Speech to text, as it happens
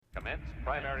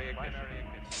Primary ignition.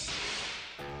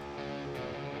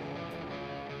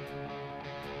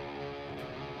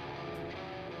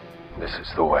 This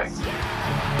is the way.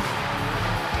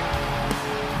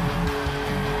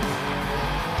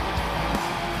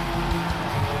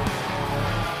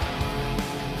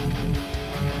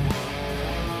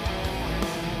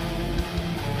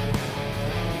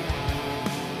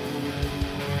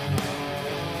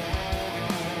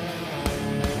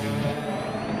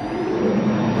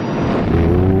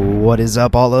 What is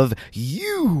up, all of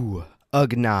you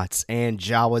Ugnaughts and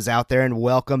Jawas out there, and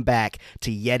welcome back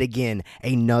to yet again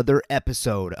another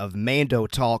episode of Mando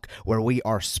Talk, where we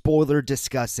are spoiler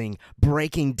discussing,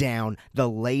 breaking down the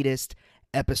latest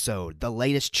episode, the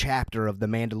latest chapter of The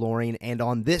Mandalorian, and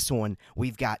on this one,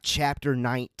 we've got Chapter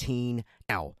 19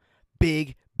 now.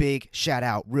 Big shout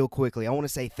out real quickly. I want to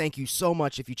say thank you so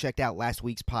much if you checked out last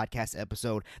week's podcast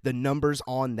episode. The numbers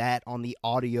on that, on the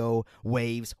audio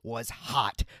waves, was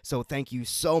hot. So thank you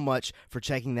so much for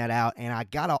checking that out. And I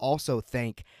got to also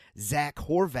thank Zach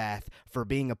Horvath for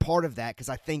being a part of that, because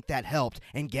I think that helped.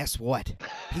 And guess what?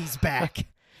 He's back.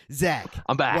 Zach,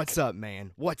 I'm back. What's up,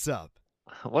 man? What's up?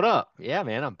 What up? Yeah,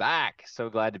 man, I'm back. So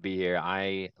glad to be here.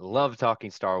 I love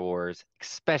talking Star Wars,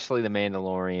 especially The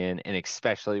Mandalorian, and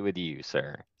especially with you,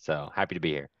 sir. So happy to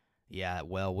be here. Yeah,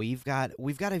 well, we've got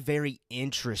a very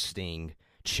interesting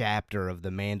chapter of The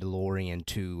Mandalorian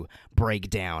to break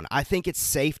down. I think it's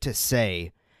safe to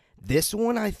say this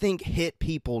one, I think, hit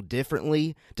people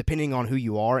differently depending on who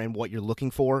you are and what you're looking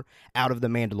for out of The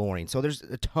Mandalorian. So there's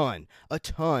a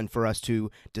ton for us to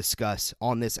discuss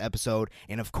on this episode.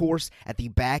 And of course, at the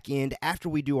back end, after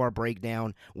we do our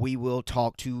breakdown, we will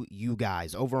talk to you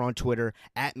guys over on Twitter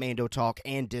at Mando Talk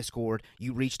and Discord.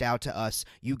 You reached out to us.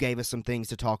 You gave us some things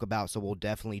to talk about, so we'll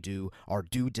definitely do our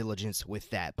due diligence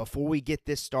with that. Before we get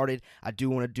this started, I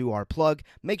do want to do our plug.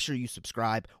 Make sure you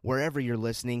subscribe wherever you're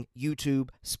listening, YouTube,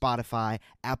 Spotify,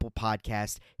 Apple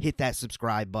Podcasts. Hit that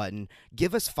subscribe button.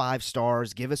 Give us 5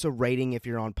 stars. Give us a rating if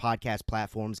you're on podcast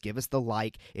platforms. Give us the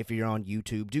like if you're on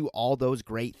YouTube. Do all those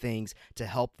great things to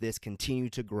help this continue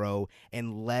to grow,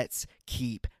 and let's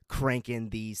keep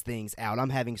cranking these things out. I'm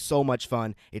having so much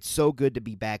fun. It's so good to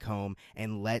be back home,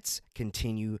 and let's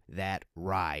continue that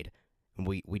ride. And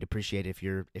we'd appreciate it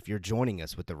if you're joining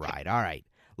us with the ride. All right.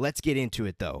 Let's get into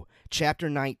it, though. Chapter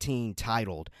 19,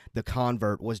 titled The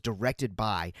Convert, was directed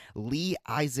by Lee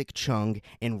Isaac Chung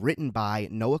and written by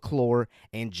Noah Clore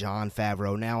and Jon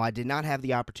Favreau. Now, I did not have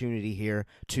the opportunity here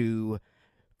to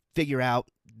figure out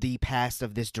the past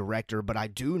of this director, but I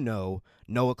do know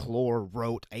Noah Clore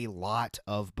wrote a lot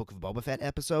of Book of Boba Fett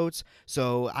episodes,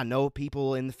 so I know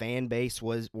people in the fan base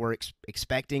were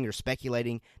expecting or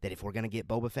speculating that if we're going to get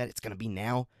Boba Fett, it's going to be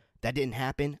now. That didn't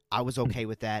happen. I was okay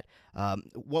with that.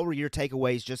 What were your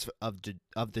takeaways just of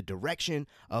the direction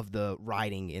of the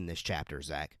writing in this chapter,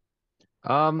 Zach?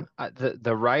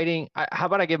 The writing. How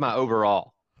about I give my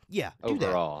overall? Yeah, do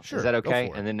overall. That. Sure, is that okay?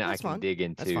 go for it. And then That's I can fine. dig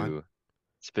into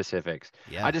specifics.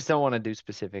 Yeah. I just don't want to do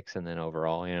specifics and then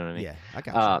overall. You know what I mean? Yeah, I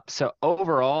got you. So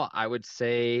overall, I would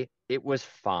say it was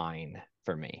fine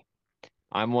for me.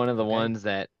 I'm one of the ones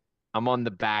that I'm on the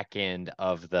back end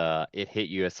of the it hit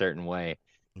you a certain way.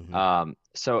 Mm-hmm.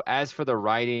 So as for the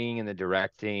writing and the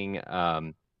directing,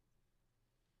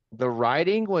 the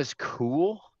writing was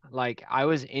cool. Like, I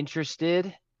was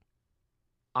interested.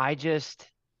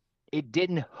 It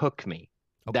didn't hook me.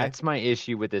 Okay. That's my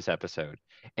issue with this episode.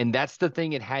 And that's the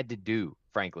thing it had to do,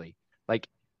 frankly. Like,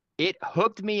 it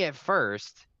hooked me at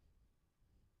first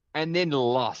and then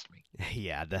lost me.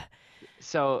 Yeah,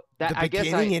 So that the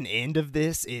beginning and end of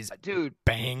this is dude,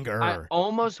 banger. I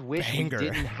almost wish Banger. we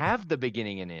didn't have the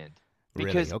beginning and end, Really?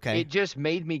 because Okay. it just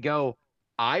made me go,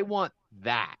 I want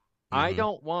that. I Mhm.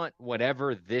 don't want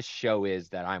whatever this show is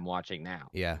that I'm watching now,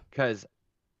 Yeah. because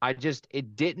I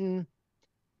didn't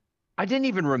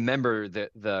even remember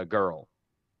the girl.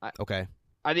 Okay.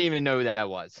 I didn't even know who that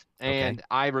was. Okay. And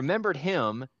I remembered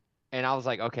him, and I was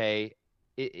like, okay,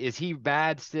 is he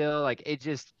bad still? Like,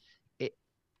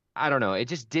 I don't know. It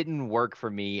just didn't work for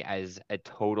me as a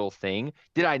total thing.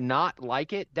 Did I not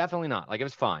like it? Definitely not. Like, it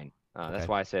was fine. That's Okay.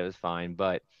 why I said it was fine.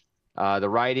 But the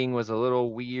writing was a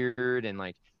little weird, and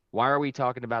like, why are we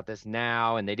talking about this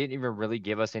now? And they didn't even really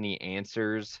give us any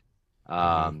answers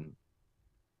for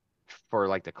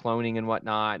like the cloning and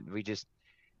whatnot.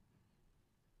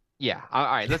 Yeah. All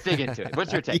right, let's dig into it.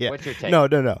 What's your take? Yeah. What's your take?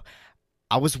 No.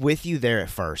 I was with you there at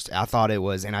first. I thought it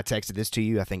was, and I texted this to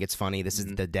you. I think it's funny. This is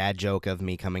the dad joke of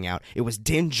me coming out. It was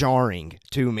jarring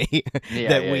to me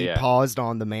that we paused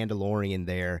on The Mandalorian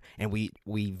there, and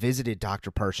we visited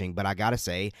Dr. Pershing. But I gotta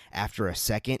say, after a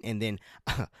second, and then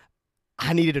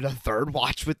I needed a third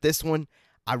watch with this one,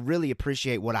 I really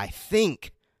appreciate what I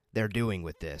think they're doing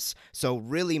with this. So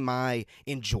really my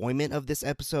enjoyment of this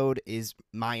episode is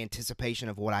my anticipation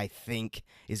of what I think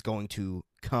is going to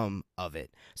come of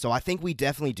it. So I think we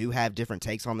definitely do have different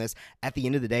takes on this. At the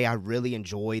end of the day, I really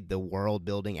enjoyed the world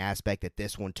building aspect that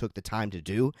this one took the time to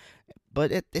do.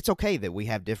 But it's okay that we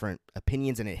have different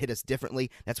opinions and it hit us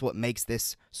differently. That's what makes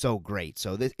this so great.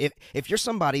 So if you're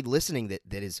somebody listening that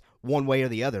is one way or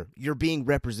the other, you're being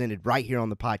represented right here on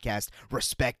the podcast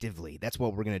respectively. That's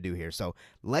what we're going to do here. So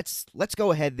let's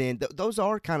go ahead then. Those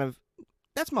are kind of,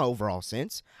 that's my overall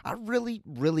sense. I really,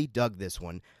 really dug this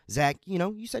one. Zach,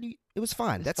 you said it was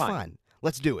fine. That's fine.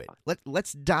 Let's do it.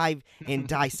 Let's dive and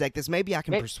dissect this. Maybe I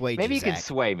can persuade you, Maybe you Zach. can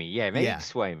sway me. Yeah, maybe you can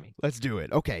sway me. Let's do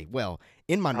it. Okay, well,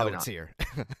 in my Probably notes not. here.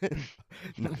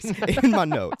 Nice. In my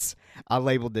notes, I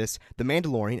labeled this The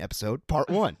Mandalorian Episode Part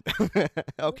 1.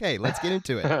 Okay, let's get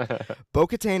into it.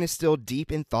 Bo-Katan is still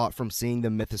deep in thought from seeing the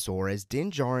Mythosaur as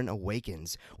Din Djarin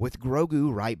awakens, with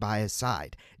Grogu right by his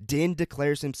side. Din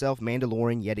declares himself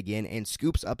Mandalorian yet again and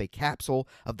scoops up a capsule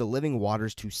of the living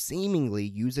waters to seemingly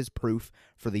use as proof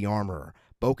for the armorer.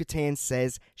 Bo-Katan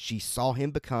says she saw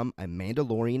him become a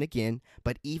Mandalorian again,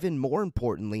 but even more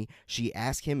importantly, she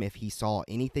asked him if he saw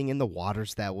anything in the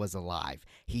waters that was alive.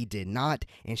 He did not,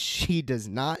 and she does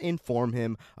not inform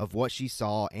him of what she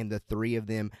saw, and the three of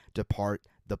them depart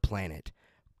the planet.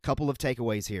 Couple of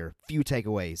takeaways here. Few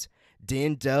takeaways.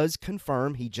 Din does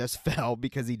confirm he just fell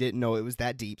because he didn't know it was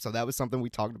that deep. So that was something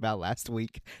we talked about last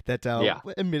week. That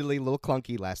admittedly a little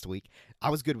clunky last week.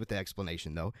 I was good with the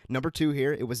explanation though. Number 2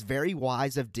 here, it was very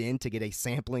wise of Din to get a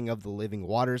sampling of the living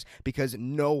waters because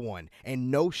no one and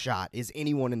no shot is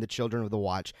anyone in the Children of the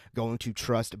Watch going to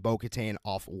trust Bo-Katan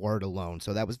off word alone.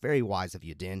 So that was very wise of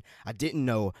you, Din. I didn't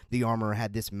know the armor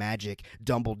had this magic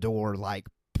Dumbledore like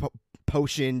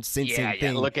potion sensing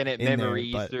thing. Looking at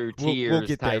memories there, through tears we'll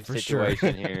get type there for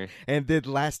situation sure. here. And the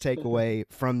last takeaway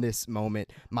from this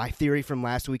moment, my theory from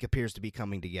last week appears to be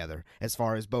coming together as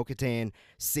far as Bo-Katan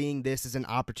seeing this as an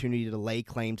opportunity to lay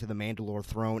claim to the Mandalore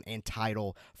throne and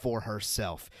title for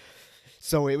herself.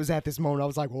 So it was at this moment I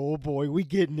was like, oh boy, we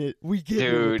getting it. We getting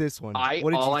it with this one.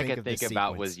 All I could think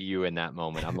about was you in that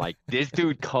moment. I'm like, this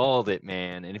dude called it,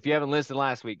 man. And if you haven't listened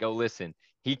last week, go listen.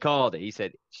 He called it. He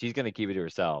said she's going to keep it to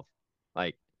herself.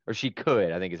 Like, or she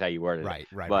could, I think is how you worded it.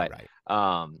 Right.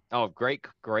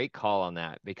 Great call on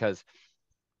that, because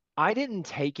I didn't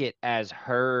take it as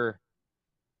her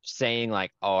saying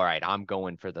like, all right, I'm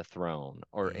going for the throne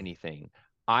or anything.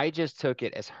 I just took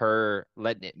it as her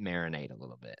letting it marinate a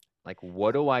little bit. Like,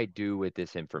 what do I do with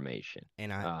this information?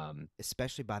 And I,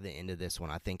 especially by the end of this one,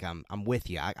 I think I'm with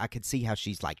you. I could see how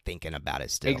she's like thinking about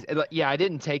it still. Yeah, I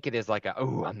didn't take it as like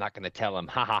I'm not going to tell him,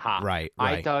 ha ha ha. Right.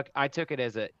 I took it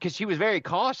as because she was very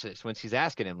cautious when she's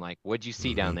asking him like, what'd you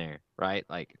see down there? Right?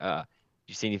 Like, did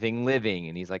you see anything living?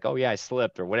 And he's like, oh yeah, I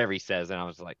slipped or whatever he says. And I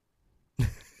was like,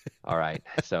 all right.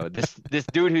 So this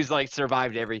dude who's like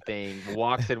survived everything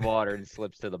walks in water and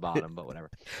slips to the bottom, but whatever.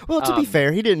 Well, to be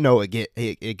fair, he didn't know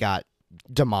it got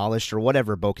demolished or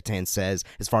whatever Bo-Katan says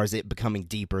as far as it becoming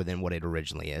deeper than what it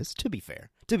originally is. To be fair.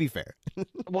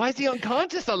 Why is he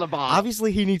unconscious on the bottom?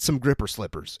 Obviously, he needs some gripper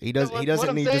slippers. He doesn't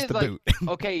need just the boot.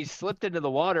 Okay, he slipped into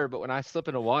the water, but when I slip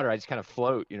into water, I just kind of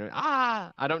float.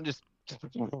 I don't just.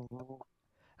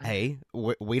 Hey,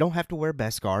 we don't have to wear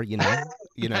Beskar, you know.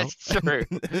 That's true.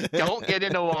 Don't get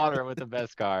into water with the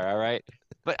Beskar, all right?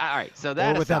 But all right, so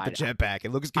that or without aside, the jetpack,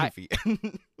 it looks goofy.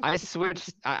 I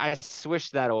switched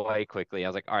that away quickly. I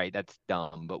was like, all right, that's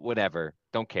dumb, but whatever.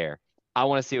 Don't care. I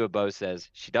want to see what Bo says.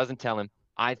 She doesn't tell him.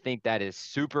 I think that is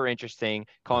super interesting.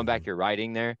 Calling back your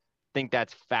writing there, think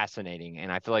that's fascinating,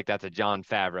 and I feel like that's a Jon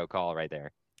Favreau call right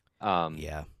there.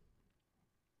 Yeah.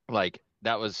 Like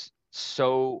that was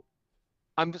so.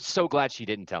 I'm so glad she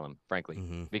didn't tell him,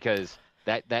 frankly, because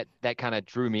that kind of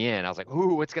drew me in. I was like,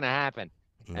 ooh, what's gonna happen?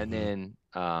 And then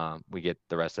we get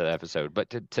the rest of the episode. But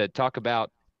to talk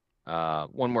about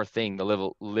one more thing,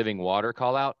 the living water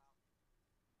call out,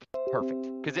 perfect.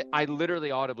 Because I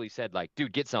literally audibly said, like,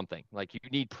 dude, get something. Like, you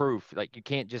need proof. Like, you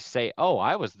can't just say, oh,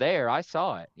 I was there, I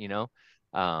saw it,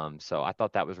 So I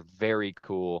thought that was very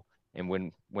cool. And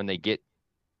when he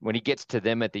gets to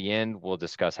them at the end, we'll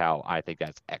discuss how I think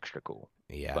that's extra cool.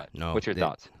 Yeah. But what's your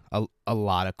thoughts? A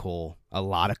lot of cool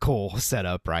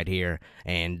setup right here,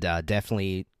 and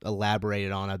definitely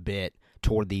elaborated on a bit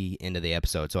toward the end of the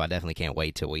episode. So I definitely can't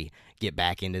wait till we get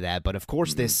back into that. But of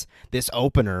course, this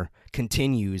opener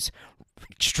continues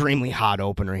extremely hot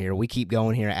opener here. We keep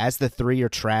going here. As the three are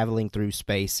traveling through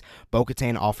space,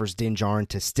 Bo-Katan offers Din Djarin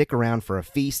to stick around for a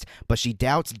feast, but she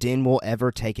doubts Din will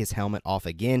ever take his helmet off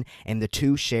again, and the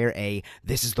two share a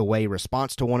 "this is the way"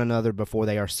 response to one another before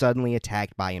they are suddenly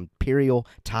attacked by Imperial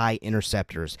TIE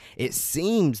interceptors. It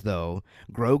seems, though,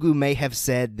 Grogu may have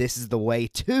said "this is the way"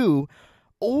 too,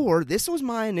 or this was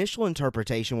my initial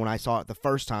interpretation when I saw it the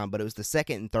first time, but it was the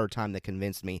second and third time that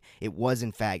convinced me it was,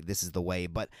 in fact, "this is the way."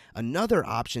 But another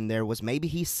option there was maybe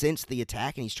he sensed the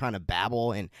attack and he's trying to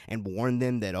babble and warn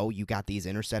them that, oh, you got these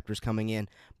interceptors coming in.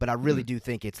 But I really do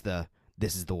think it's the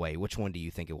 "this is the way." Which one do you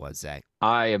think it was, Zach?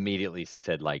 I immediately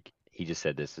said, like, he just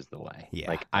said, "This is the way." Yeah.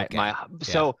 Like, Okay.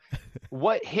 so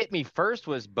what hit me first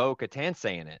was Bo-Katan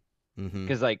saying it. Mm-hmm.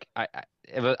 Because, like,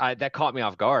 that caught me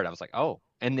off guard. I was like, oh.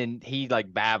 And then he,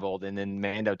 like, babbled, and then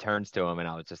Mando turns to him, and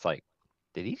I was just like,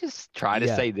 did he just try to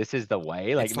say "this is the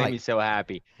way"? Like, It's it made like- me so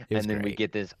happy. was And then we great.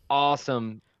 get this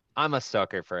awesome. I'm a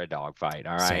sucker for a dogfight.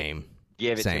 All right, Same.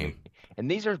 give it to me. And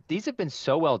these have been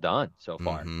so well done so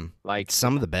far. Mm-hmm. Like,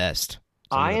 Some of the best.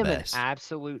 I am best. an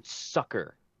absolute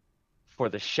sucker for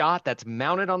the shot that's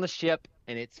mounted on the ship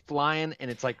and it's flying and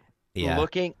it's like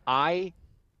looking. I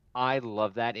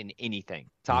love that in anything.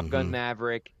 Top Gun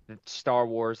Maverick, Star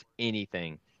Wars,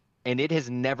 anything. And it has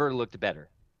never looked better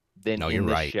than in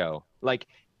this show. Like,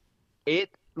 it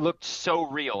looked so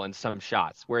real in some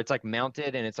shots where it's like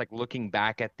mounted and it's like looking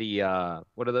back at the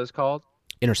what are those called?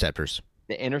 Interceptors.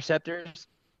 The interceptors.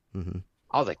 Mm-hmm.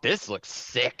 I was like, this looks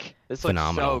sick. This looks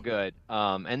Phenomenal. so good.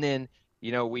 And then,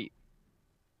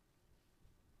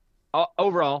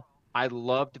 overall, I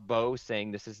loved Bo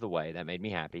saying "this is the way." That made me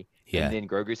happy. Yeah. And then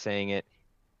Grogu saying it.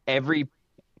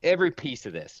 Every piece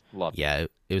of this, loved it. Yeah,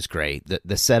 it was great.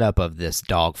 The setup of this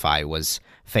dogfight was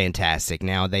fantastic.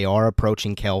 Now, they are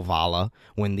approaching Kelvala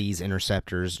when these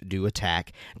interceptors do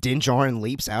attack. Din Djarin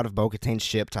leaps out of Bo-Katan's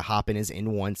ship to hop in his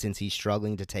N1 since he's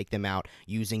struggling to take them out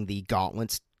using the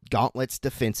Gauntlet's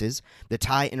defenses. The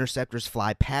TIE interceptors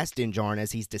fly past Din Djarin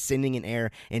as he's descending in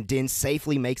air, and Din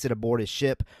safely makes it aboard his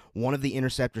ship. One of the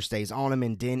interceptors stays on him,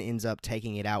 and Din ends up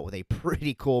taking it out with a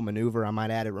pretty cool maneuver, I might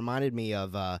add. It reminded me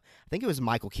of, I think it was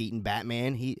Michael Keaton,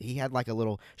 Batman. He had like a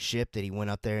little ship that he went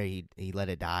up there, he let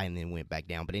it die, and then went back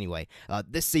down. But anyway,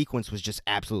 this sequence was just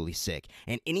absolutely sick.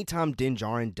 And anytime Din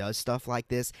Djarin does stuff like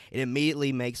this, it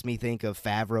immediately makes me think of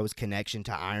Favreau's connection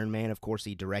to Iron Man. Of course,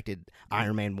 he directed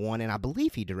Iron Man 1, and I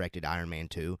believe he directed Iron Man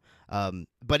 2.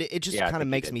 But it just kind of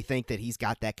makes me think that he's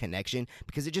got that connection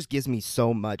because it just gives me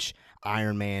so much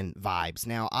Iron Man vibes.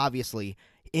 Now, obviously,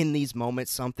 in these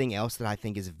moments, something else that I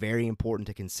think is very important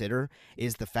to consider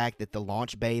is the fact that the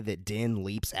launch bay that Din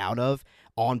leaps out of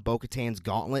on Bo-Katan's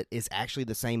gauntlet is actually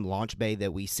the same launch bay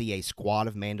that we see a squad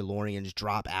of Mandalorians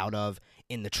drop out of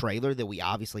in the trailer that we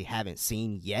obviously haven't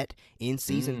seen yet in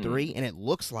Season 3, and it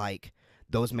looks like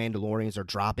those Mandalorians are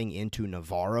dropping into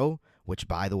Navarro, which,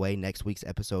 by the way, next week's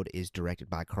episode is directed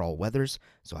by Carl Weathers,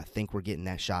 so I think we're getting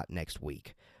that shot next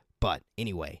week. But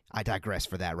anyway, I digress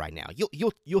for that right now.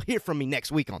 You'll hear from me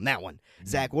next week on that one.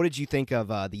 Zach, what did you think of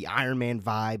the Iron Man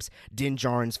vibes, Din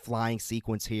Djarin's flying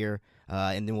sequence here,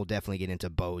 and then we'll definitely get into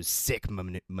Bo's sick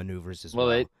maneuvers as well.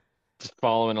 Well, just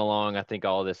following along, I think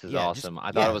all this is awesome.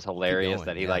 I thought it was hilarious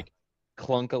that he like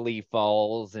clunkily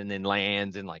falls and then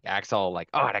lands and like acts all like,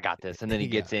 "Oh, I got this," and then he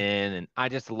gets in, and I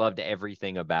just loved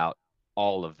everything about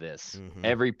all of this.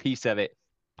 Every piece of it.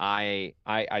 I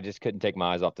just couldn't take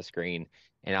my eyes off the screen.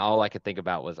 And all I could think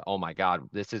about was, oh my God,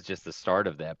 this is just the start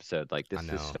of the episode. Like, this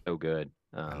is so good.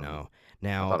 I know.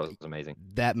 Now, I thought it was amazing.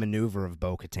 That maneuver of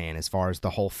Bo-Katan, as far as the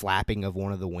whole flapping of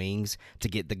one of the wings to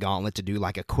get the gauntlet to do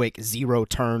like a quick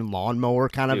zero-turn lawnmower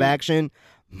kind of action,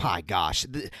 my gosh,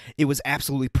 it was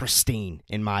absolutely pristine,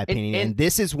 in my opinion. And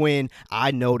this is when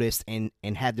I noticed and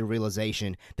had the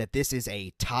realization that this is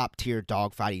a top-tier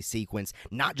dogfighting sequence,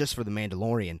 not just for The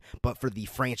Mandalorian, but for the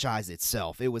franchise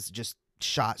itself. It was just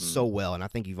shot so well, and I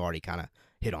think you've already kind of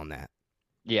hit on that.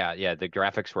 Yeah, the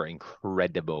graphics were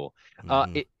incredible.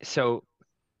 So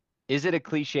is it a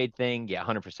cliched thing? Yeah,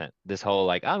 100%. This whole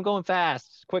like, I'm going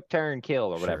fast, quick turn, kill,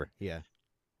 or whatever. Yeah.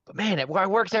 But man, it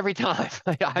works every time.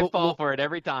 I fall for it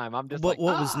every time. I'm just what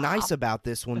was nice about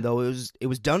this one, though, it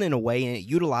was done in a way, and it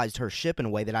utilized her ship in a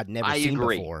way that I'd never seen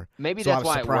before. Maybe that's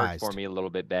why it worked for me a little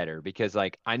bit better, because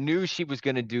like I knew she was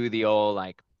going to do the old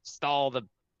like stall the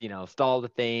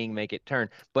thing, make it turn.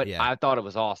 But I thought it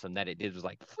was awesome that it did was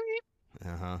like,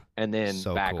 and then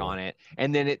so back cool on it,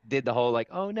 and then it did the whole like,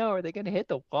 oh no, are they going to hit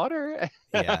the water?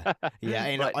 and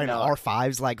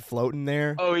R5's like floating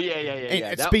there. Oh yeah.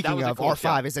 And speaking of, cool R5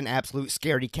 shot. Is an absolute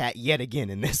scaredy cat yet again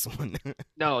in this one.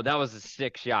 No, that was a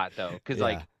sick shot though, because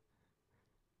like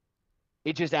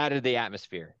it just added the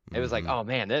atmosphere. It was like, Hmm. oh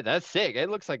man, that's sick. It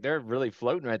looks like they're really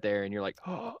floating right there, and you're like,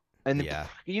 oh, and then Yeah.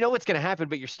 you know what's gonna happen,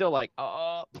 but you're still like,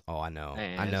 oh, Oh, I know.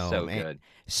 I man, it's know, so man. good.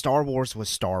 Star Wars was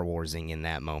Star Warsing in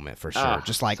that moment for sure. Ah,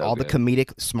 Just like so all the good.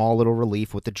 comedic small little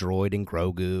relief with the droid and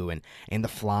Grogu and the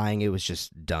flying, it was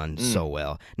just done so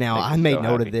well. Now, Makes I me made so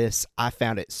note of happy. this. I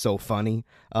found it so funny.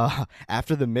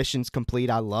 After the mission's complete,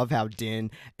 I love how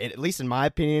Din, at least in my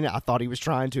opinion, I thought he was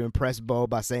trying to impress Bo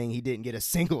by saying he didn't get a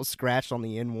single scratch on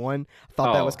the N1. I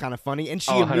thought that was Oh, kind of funny. And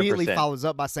she oh, immediately 100%. follows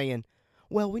up by saying,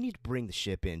 well, we need to bring the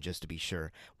ship in just to be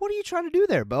sure. What are you trying to do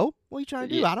there, Bo? What are you trying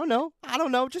to do? Yeah. I don't know. I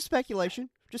don't know. Just speculation.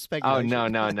 Just Oh speculation. no,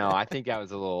 no, no. I think that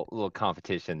was a little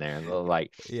competition there. A little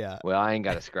like, Yeah. well, I ain't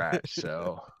got a scratch,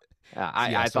 so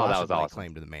Yeah, I so thought I that should was lay awesome.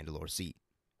 claim to the Mandalore seat,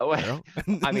 Well, girl.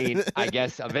 I mean, I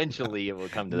guess eventually it will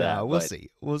come to No, that, we'll but see.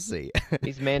 We'll see.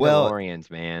 these Well, Mandalorians,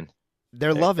 man,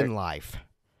 they're they're loving life.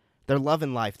 They're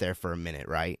loving life there for a minute,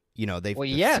 right? You know, well, they've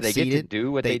yeah, they get to succeeded.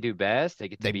 do what they They do best. They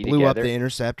get to they be blew up the together.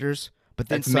 interceptors, but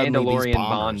then That's suddenly these Mandalorian bombers.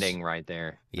 bonding right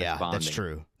there. That's Yeah, that's bonding.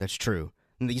 true. That's true.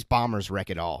 And these bombers wreck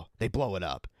it all. They blow it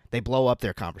up. They blow up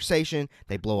their conversation,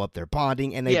 they blow up their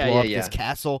bonding, and they Yeah, blow yeah, up this yeah.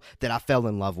 castle that I fell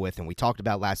in love with. And we talked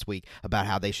about last week about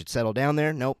how they should settle down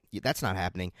there. Nope, that's not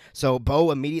happening. So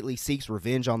Bo immediately seeks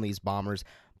revenge on these bombers,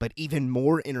 but even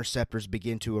more interceptors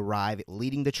begin to arrive,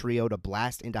 leading the trio to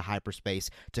blast into hyperspace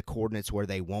to coordinates where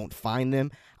they won't find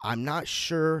them. I'm not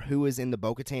sure who is in the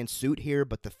Bo-Katan suit here,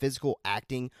 but the physical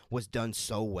acting was done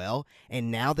so well.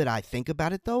 And now that I think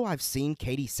about it, though, I've seen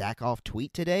Katie Sackhoff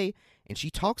tweet today, and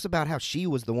she talks about how she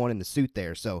was the one in the suit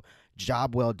there. So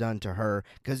job well done to her,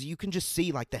 because you can just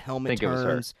see like the helmet Think it was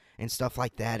her. turns and stuff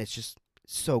like that. It's just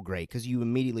so great because you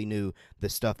immediately knew the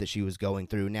stuff that she was going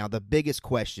through. Now, the biggest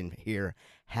question here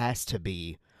has to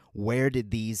be, where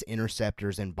did these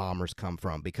interceptors and bombers come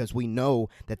from? Because we know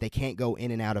that they can't go in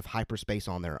and out of hyperspace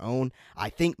on their own. I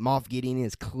think Moff Gideon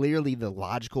is clearly the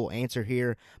logical answer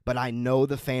here, but I know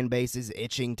the fan base is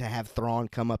itching to have Thrawn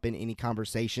come up in any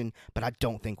conversation, but I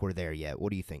don't think we're there yet. What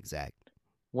do you think, Zach?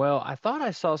 Well, I thought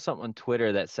I saw something on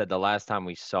Twitter that said the last time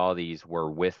we saw these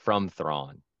were with from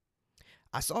Thrawn.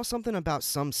 I saw something about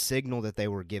some signal that they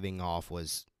were giving off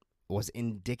was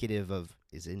indicative of,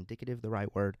 is indicative the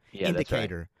right word? Yeah, that's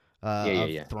right. Indicator Yeah, yeah, of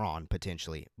yeah. Thrawn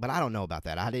potentially, but I don't know about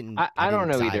that. I I don't didn't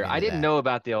know dive either. I into didn't that. know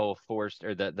about the whole forced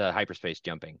or the hyperspace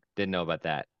jumping. Didn't know about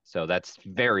that. So that's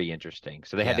very interesting.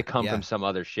 So they had Yeah, to come yeah. from some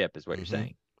other ship, is what you're Mm-hmm.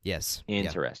 saying. Yes. Yeah.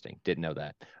 Interesting. Didn't know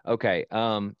that. Okay.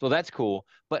 Well, that's cool.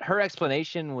 But her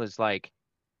explanation was like,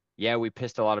 yeah, we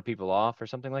pissed a lot of people off or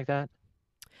something like that.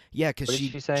 Yeah, because What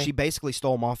did she say? she basically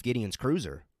stole Moff Gideon's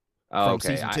cruiser Oh, from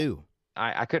okay. season two.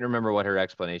 I couldn't remember what her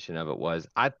explanation of it was.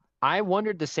 I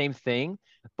wondered the same thing,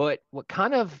 but what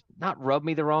kind of not rubbed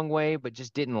me the wrong way, but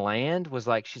just didn't land was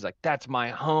like she's like, that's my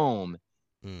home.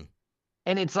 Mm,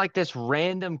 And it's like this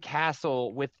random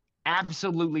castle with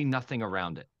absolutely nothing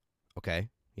around it. okay.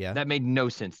 Yeah. That made no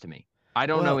sense to me. I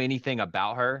don't know Well, anything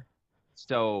about her.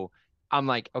 So I'm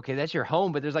like, okay, that's your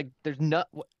home, but there's not,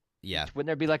 yeah. wouldn't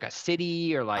there be like a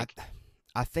city or I like,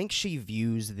 I think she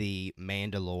views the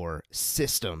Mandalore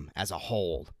system as a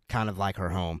whole kind of like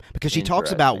her home, because she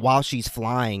talks about interesting? while she's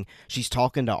flying, she's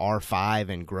talking to R5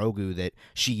 and Grogu that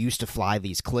she used to fly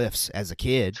these cliffs as a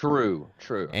kid. True,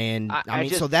 true. And I I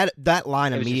mean, so just, that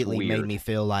line it was just immediately made weird. me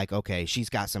feel like, okay, she's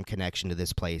got some connection to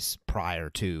this place prior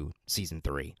to season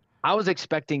 3. I was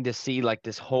expecting to see like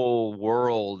this whole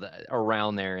world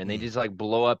around there, and they Mm, just like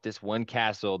blow up this one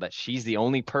castle that she's the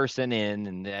only person in,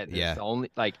 and that's yeah, the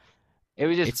only like it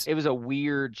was just it's it was a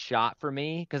weird shot for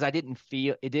me because I didn't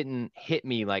feel it didn't hit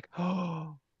me like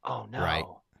oh right.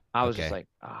 no. I was just Okay. like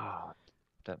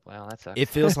well that It sucks.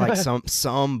 feels like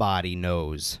somebody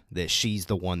knows that she's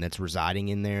the one that's residing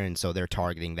in there, and so they're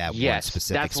targeting that one Yes,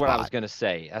 specific that's what I was spot. gonna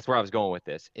say. That's where I was going with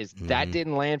this. Is that Hmm.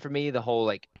 didn't land for me. The whole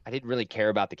like I didn't really care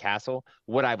about the castle.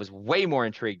 What I was way more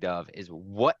intrigued of is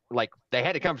what like they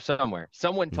had to come from somewhere.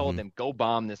 Someone told Hmm. them go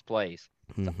bomb this place.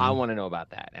 So I Hmm. want to know about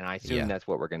that, and I assume Yeah, that's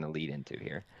what we're gonna lead into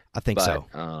here. I think But so.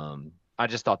 I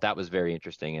just thought that was very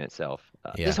interesting in itself.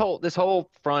 Yeah, This whole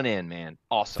front end, man,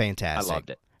 awesome. I fantastic, loved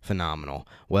it. phenomenal.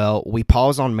 Well, we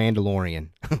pause on Mandalorian.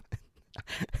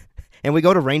 And we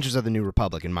go to Rangers of the New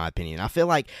Republic, in my opinion. I feel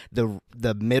like the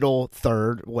middle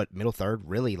third, middle third,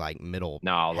 really like middle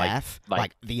No, half, like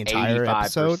like the entire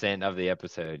episode. 85% of the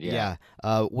episode. Yeah.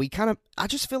 Yeah. We kind of, I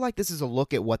just feel like this is a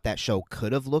look at what that show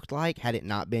could have looked like had it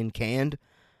not been canned.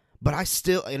 But I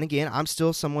still, and again, I'm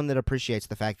still someone that appreciates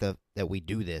the fact that we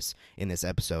do this in this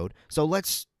episode. So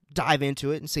let's dive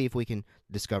into it and see if we can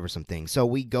discover some things. So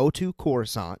we go to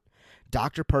Coruscant.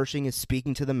 Dr. Pershing is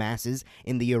speaking to the masses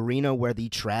in the arena where the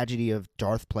tragedy of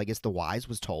Darth Plagueis the Wise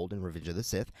was told in Revenge of the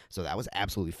Sith. So that was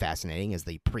absolutely fascinating as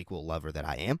the prequel lover that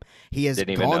I am. He has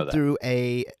Didn't even know gone that. through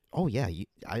a... Oh, yeah,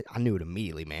 I knew it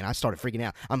immediately, man. I started freaking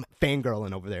out. I'm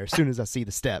fangirling over there as soon as I see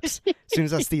the steps.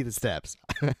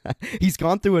 He's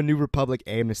gone through a New Republic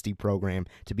amnesty program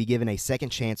to be given a second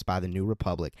chance by the New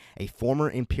Republic. A former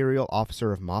Imperial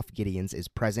officer of Moff Gideon's is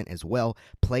present as well,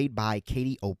 played by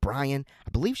Katie O'Brien. I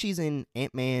believe she's in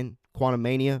Ant-Man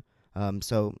Quantumania,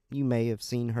 so you may have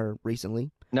seen her recently.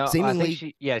 No, Seemingly, I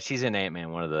think she's in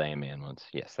Ant-Man, one of the Ant-Man ones.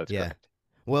 Yes, that's correct.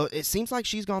 Well, it seems like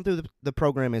she's gone through the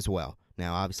program as well.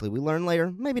 Now, obviously, we learn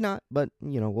later, maybe not, but,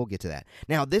 we'll get to that.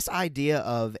 Now, this idea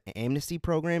of amnesty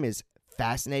program is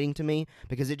fascinating to me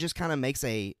because it just kind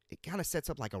of sets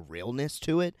up like a realness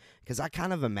to it, because I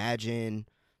kind of imagine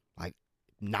like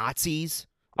Nazis,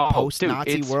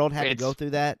 post-Nazi world had to go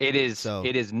through that. It is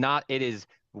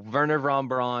Werner von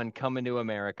Braun coming to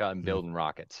America and building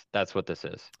rockets. That's what this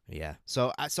is. Yeah.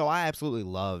 So I absolutely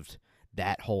loved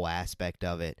that whole aspect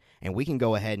of it. And we can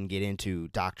go ahead and get into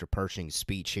Dr. Pershing's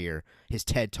speech here, his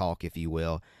TED Talk, if you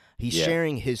will. He's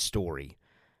sharing his story.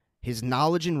 His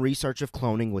knowledge and research of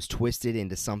cloning was twisted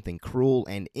into something cruel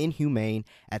and inhumane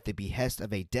at the behest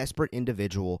of a desperate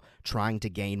individual trying to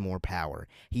gain more power.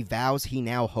 He vows he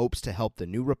now hopes to help the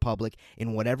New Republic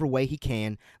in whatever way he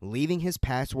can, leaving his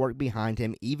past work behind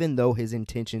him even though his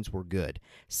intentions were good.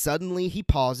 Suddenly he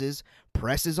pauses,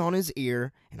 presses on his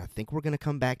ear, and I think we're going to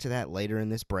come back to that later in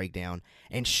this breakdown,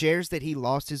 and shares that he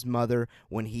lost his mother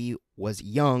when he was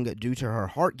young due to her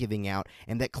heart giving out,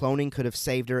 and that cloning could have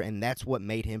saved her, and that's what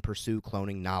made him pursue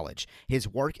cloning knowledge. His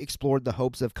work explored the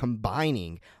hopes of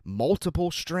combining multiple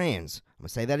strands. I'm going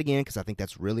to say that again because I think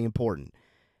that's really important.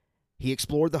 He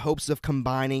explored the hopes of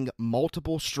combining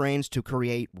multiple strands to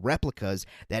create replicas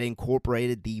that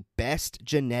incorporated the best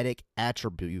genetic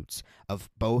attributes of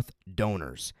both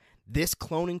donors. This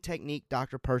cloning technique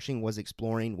Dr. Pershing was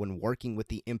exploring when working with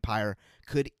the Empire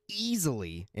could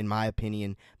easily, in my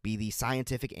opinion, be the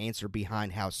scientific answer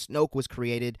behind how Snoke was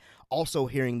created. Also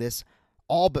hearing this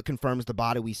all but confirms the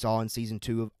body we saw in Season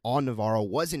 2 on Navarro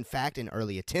was in fact an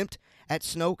early attempt at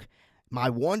Snoke. My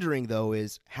wondering, though,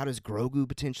 is how does Grogu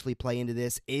potentially play into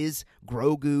this? Is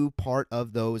Grogu part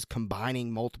of those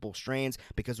combining multiple strands?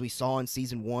 Because we saw in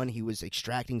Season 1 he was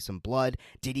extracting some blood.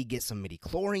 Did he get some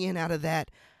midichlorian out of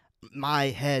that? My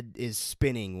head is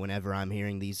spinning whenever I'm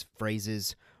hearing these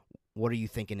phrases. What are you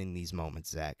thinking in these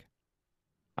moments, Zach?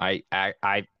 I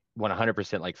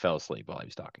 100% fell asleep while he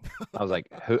was talking. I was like,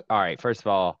 "Who?" All right, first of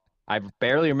all, I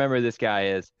barely remember who this guy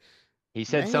is. He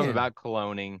said something about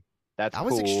cloning. That's cool. I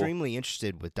was extremely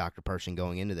interested with Dr. Pershing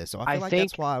going into this, so I feel like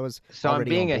that's why I was. So I'm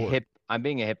being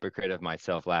a hypocrite of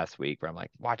myself last week, where I'm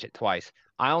like, watch it twice.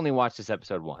 I only watched this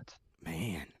episode once.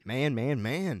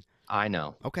 Man. I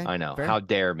know. Okay. I know. Fair. How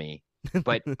dare me?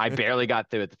 But I barely got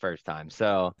through it the first time.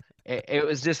 So it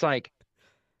was just like,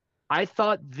 I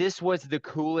thought this was the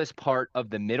coolest part of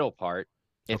the middle part,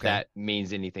 if that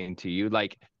means anything to you.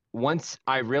 Like, once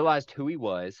I realized who he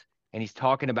was and he's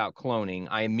talking about cloning,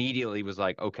 I immediately was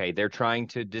like, okay, they're trying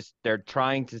to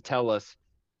tell us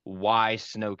why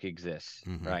Snoke exists,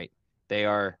 right? They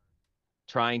are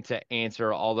trying to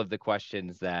answer all of the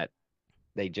questions that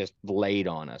they just laid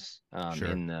on us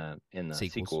in the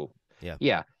sequel.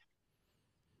 Yeah.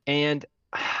 And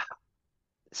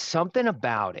something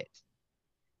about it,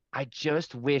 I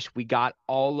just wish we got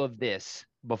all of this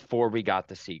before we got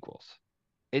the sequels.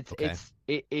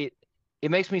 It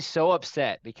makes me so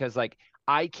upset because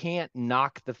I can't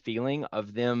knock the feeling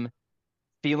of them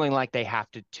feeling like they have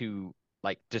to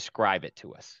describe it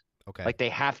to us. Okay. Like they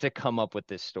have to come up with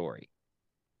this story.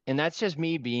 And that's just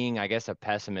me being, I guess, a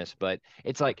pessimist, but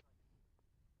it's like,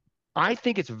 I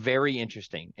think it's very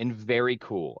interesting and very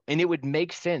cool. And it would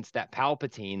make sense that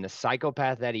Palpatine, the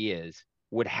psychopath that he is,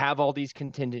 would have all these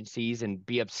contingencies and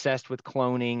be obsessed with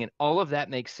cloning, and all of that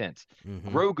makes sense.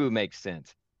 Grogu makes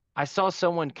sense. I saw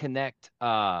someone connect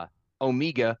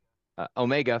Omega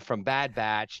from Bad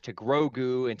Batch to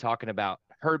Grogu and talking about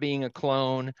her being a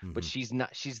clone, but she's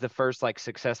not. She's the first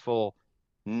successful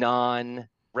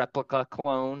non-replica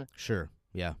clone. Sure.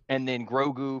 Yeah. And then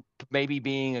Grogu maybe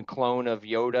being a clone of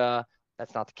Yoda.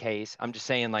 That's not the case. I'm just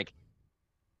saying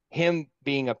him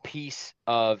being a piece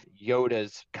of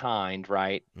Yoda's kind,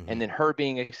 right? And then her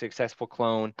being a successful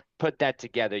clone, put that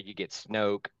together, you get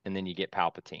Snoke, and then you get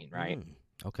Palpatine, right?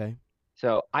 Okay.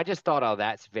 So I just thought, oh,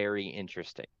 that's very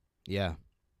interesting. Yeah.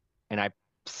 And I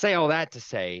say all that to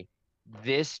say,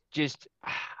 this just,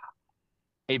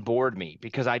 it bored me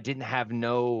because I didn't have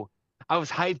I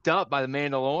was hyped up by the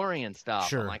Mandalorian stuff.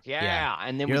 Sure. I'm like, yeah.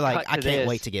 And then you're we like, cut to I can't this.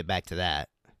 wait to get back to that.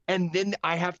 and then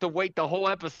I have to wait the whole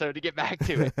episode to get back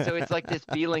to it. So it's like this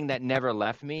feeling that never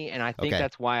left me, and I think Okay.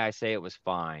 that's why I say it was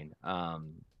fine.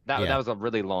 That Yeah. was a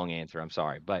really long answer. I'm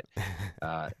sorry, but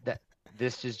that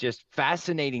this is just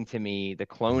fascinating to me, the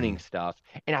Mhm. cloning stuff,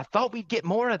 and I thought we'd get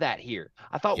more of that here.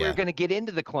 I thought we were Yeah. going to get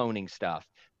into the cloning stuff,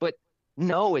 but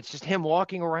no, it's just him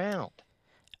walking around.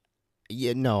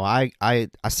 Yeah, no, I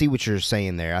see what you're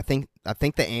saying there. I think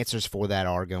the answers for that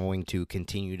are going to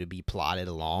continue to be plotted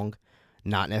along,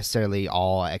 not necessarily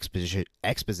all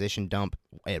exposition dump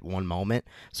at one moment.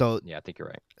 So Yeah, I think you're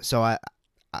right. so I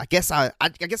guess I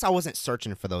wasn't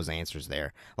searching for those answers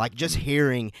there. Like just Mhm.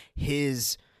 hearing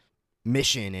his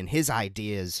mission and his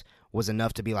ideas was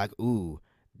enough to be like, ooh,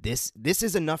 this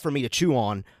is enough for me to chew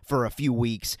on for a few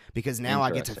weeks because now I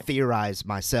get to Interesting. theorize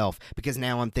myself because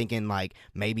now I'm thinking like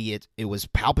maybe it was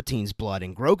Palpatine's blood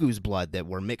and Grogu's blood that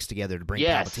were mixed together to bring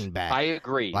Yes, Palpatine back. I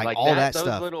agree. Like Like all that, that those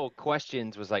stuff. little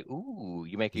questions was like, ooh,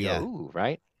 you make you go, Yeah. ooh,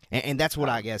 right? And that's what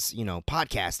I Um, guess,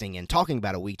 podcasting and talking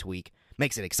about it week to week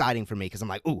makes it exciting for me because I'm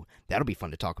like, ooh, that'll be fun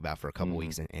to talk about for a couple mhm.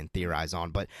 weeks and theorize on.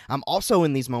 But I'm also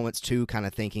in these moments too kind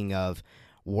of thinking of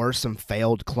were some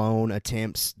failed clone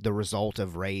attempts the result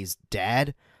of Rey's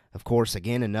dad? Of course,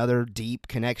 again, another deep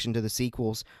connection to the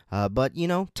sequels. But,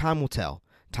 time will tell.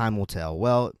 Time will tell.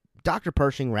 Well, Dr.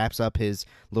 Pershing wraps up his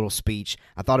little speech.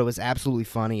 I thought it was absolutely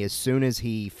funny. As soon as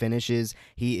he finishes,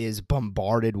 he is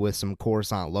bombarded with some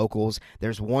Coruscant locals.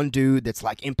 There's one dude that's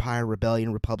like Empire,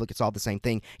 Rebellion, Republic. It's all the same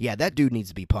thing. Yeah, that dude needs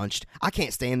to be punched. I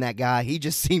can't stand that guy. He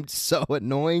just seemed so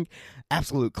annoying.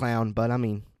 Absolute clown. But I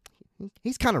mean,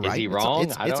 he's kind of Is right. he It's wrong?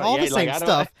 it's I it's don't, all yeah, the like same I don't,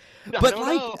 stuff. I But don't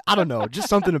like know. I don't know, just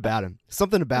something about him.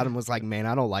 Something about him was like, man,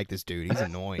 I don't like this dude. He's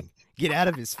annoying. Get out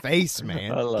of his face,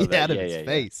 man. I love Get that. out of Yeah, his yeah, yeah.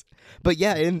 face. But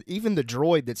yeah, and even the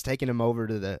droid that's taking him over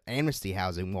to the amnesty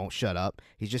housing won't shut up.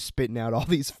 He's just spitting out all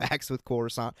these facts with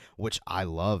Coruscant, which I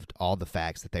loved all the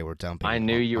facts that they were dumping I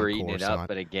knew you on were eating it up, Coruscant,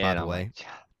 but by again, the I'm way. like,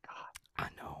 God,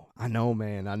 I know,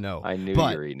 man, I know. I knew you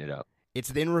But were eating it up. it's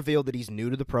then revealed that he's new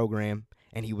to the program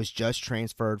and he was just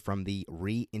transferred from the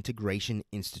Reintegration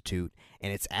Institute.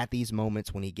 And it's at these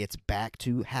moments when he gets back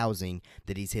to housing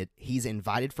that he's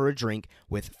invited for a drink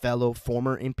with fellow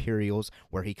former Imperials,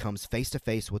 where he comes face to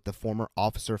face with the former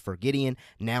officer for Gideon,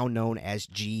 now known as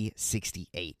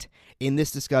G68. In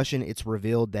this discussion, it's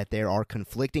revealed that there are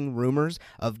conflicting rumors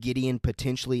of Gideon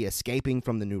potentially escaping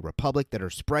from the New Republic that are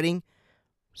spreading.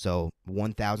 So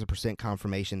 1000%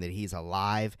 confirmation that he's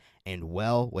alive and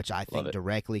well, which I Love think it.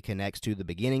 directly connects to the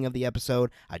beginning of the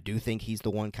episode. I do think he's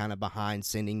the one kind of behind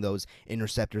sending those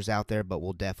interceptors out there, but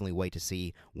we'll definitely wait to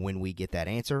see when we get that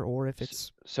answer or if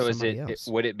it's So is somebody else.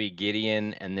 would it be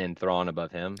Gideon and then Thrawn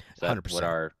above him? Is that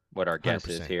 100%. what our guess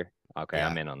is 100%. here? Okay, Yeah.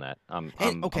 I'm in on that. And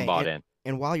I'm okay, bought in.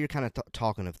 and while you're kind of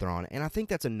talking of Thrawn, and I think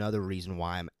that's another reason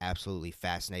why I'm absolutely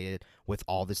fascinated with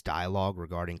all this dialogue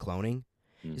regarding cloning,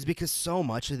 is Mm. because so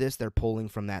much of this they're pulling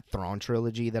from that Thrawn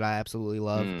trilogy that I absolutely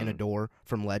love and Mm. adore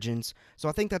from Legends. So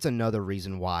I think that's another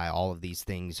reason why all of these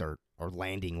things are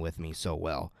landing with me so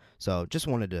well. So just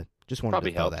wanted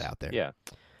Probably to throw helps. that out there. Yeah.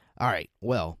 All right.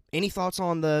 Well, any thoughts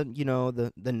on the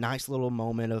nice little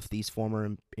moment of these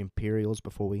former Imperials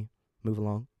before we move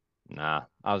along? Nah,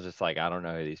 I was just like, I don't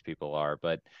know who these people are,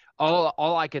 but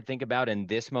all I could think about in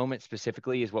this moment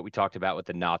specifically is what we talked about with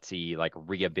the Nazi like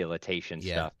rehabilitation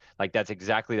Yeah. stuff. Like that's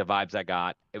exactly the vibes I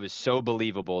got. It was so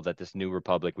believable that this new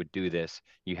republic would do this.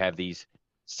 You have these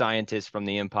scientists from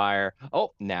the Empire.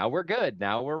 Oh, now we're good.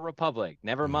 Now we're a republic.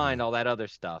 Never mind Mhm. all that other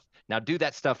stuff. Now do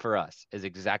that stuff for us is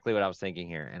exactly what I was thinking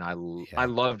here, and I Yeah.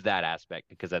 loved that aspect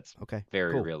because that's Okay.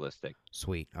 very Cool. realistic.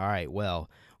 Sweet. All right. Well,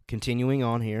 continuing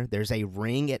on here, there's a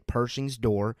ring at Pershing's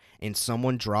door, and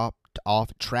someone dropped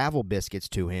off travel biscuits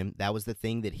to him. That was the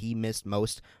thing that he missed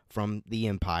most from the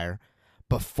Empire.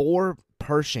 Before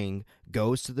Pershing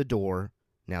goes to the door,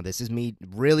 now this is me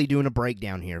really doing a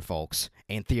breakdown here, folks,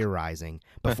 and theorizing.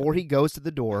 Before he goes to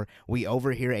the door, we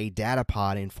overhear a data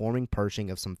pod informing Pershing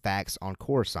of some facts on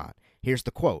Coruscant. Here's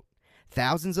the quote.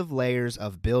 Thousands of layers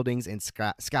of buildings and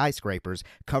skyscrapers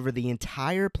cover the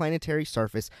entire planetary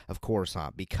surface of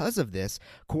Coruscant. Because of this,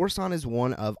 Coruscant is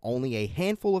one of only a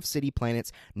handful of city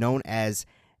planets known as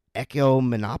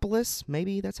Ecumenopolis,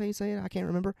 maybe that's how you say it, I can't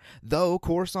remember. Though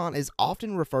Coruscant is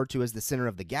often referred to as the center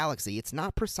of the galaxy, it's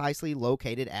not precisely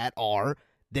located at R,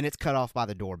 then it's cut off by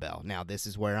the doorbell. Now, this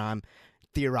is where I'm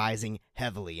theorizing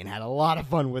heavily and had a lot of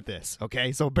fun with this,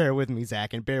 okay? So bear with me,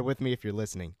 Zach, and bear with me if you're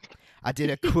listening. I did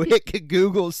a quick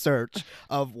Google search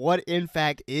of what, in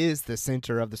fact, is the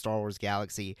center of the Star Wars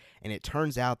galaxy, and it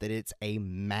turns out that it's a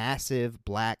massive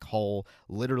black hole,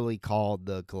 literally called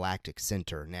the Galactic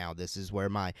Center. Now, this is where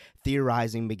my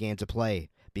theorizing began to play.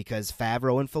 because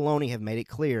Favreau and Filoni have made it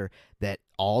clear that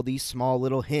all these small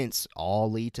little hints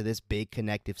all lead to this big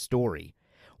connective story.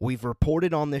 We've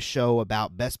reported on this show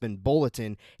about Bespin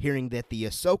Bulletin hearing that the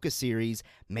Ahsoka series,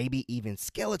 maybe even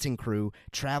Skeleton Crew,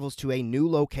 travels to a new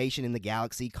location in the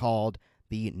galaxy called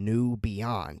the New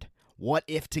Beyond. What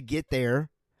if to get there,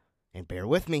 and bear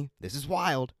with me, this is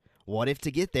wild, what if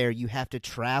to get there you have to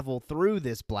travel through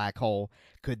this black hole?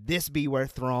 Could this be where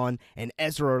Thrawn and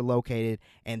Ezra are located,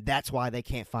 and that's why they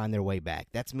can't find their way back?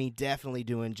 That's me definitely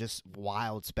doing just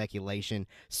wild speculation,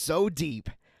 so deep.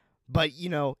 But,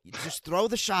 just throw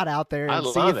the shot out there and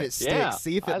see if it sticks, yeah,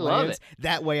 see if it lands.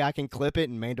 That way I can clip it,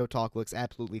 and Mando Talk looks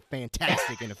absolutely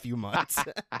fantastic in a few months.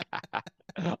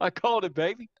 I called it,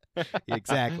 baby.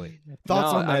 Exactly.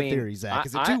 Thoughts on that theory, Zach?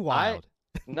 Is it too wild?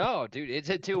 No, dude, is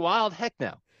it too wild? Heck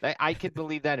no. I could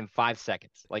believe that in 5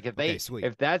 seconds. Like if that's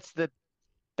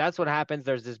what happens,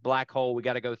 there's this black hole, we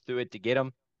got to go through it to get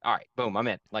them. All right, boom, I'm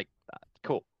in. Like,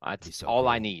 cool. That's all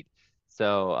I need.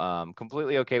 So,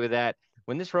 completely okay with that.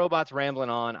 When this robot's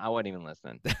rambling on, I wasn't even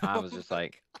listening. I was just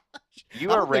like, "You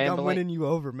are rambling." I'm winning you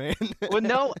over, man. Well,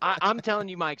 no, I'm telling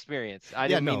you my experience. I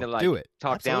didn't mean to talk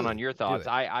Absolutely. down on your thoughts.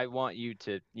 I want you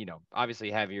to, obviously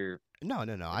have your no. I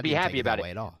didn't be happy take it about that way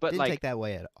it at all. But didn't take that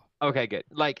way at all. Okay, good.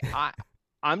 Like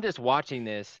I'm just watching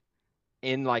this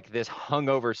in like this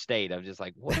hungover state of just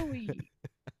like, what are we?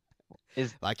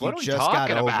 Like you just got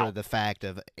over the fact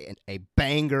of a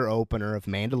banger opener of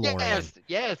Mandalorian.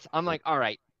 Yes. I'm like, all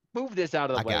right. Move this out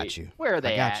of the way. I got you. Where are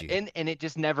they at? You. And it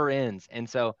just never ends. And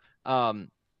so,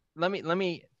 let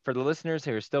me for the listeners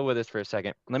who are still with us for a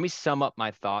second, let me sum up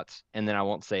my thoughts, and then I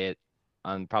won't say it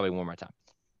on probably one more time.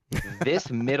 This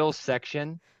middle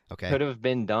section could have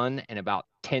been done in about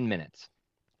 10 minutes.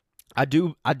 I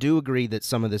do agree that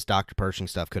some of this Dr. Pershing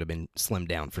stuff could have been slimmed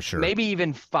down for sure. Maybe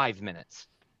even 5 minutes.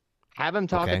 Have him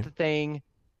talk at the thing,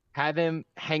 have him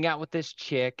hang out with this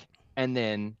chick, and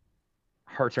then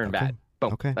her turn bad.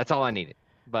 Boom. Okay. That's all I needed.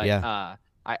 But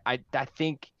I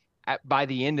think by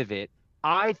the end of it,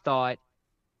 I thought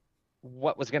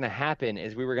what was going to happen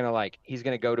is we were going to he's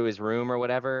going to go to his room or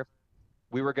whatever.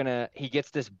 He gets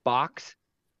this box.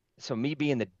 So me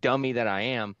being the dummy that I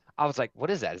am, I was like, what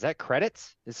is that? Is that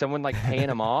credits? Is someone paying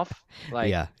him off?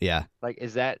 Yeah. Like,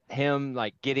 is that him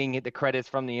getting the credits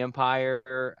from the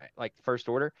Empire, First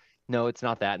Order? No, it's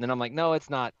not that. And then I'm like, no, it's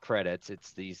not credits.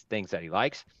 It's these things that he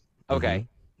likes. Okay. Mm-hmm.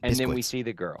 And then we see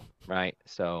the girl, right?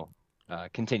 So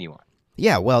continue on.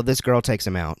 Yeah, well, this girl takes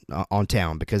him out on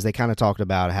town because they kind of talked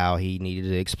about how he needed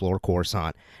to explore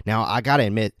Coruscant. Now, I got to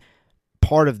admit,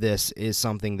 part of this is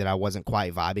something that I wasn't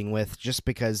quite vibing with just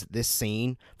because this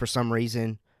scene, for some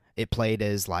reason, it played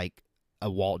as like a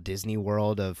Walt Disney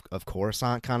World of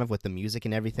Coruscant kind of with the music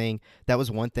and everything. That was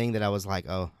one thing that I was like,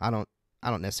 oh, I don't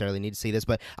necessarily need to see this,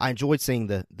 but I enjoyed seeing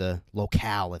the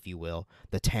locale, if you will,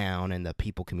 the town and the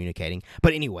people communicating.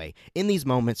 But anyway, in these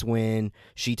moments when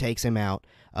she takes him out,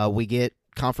 we get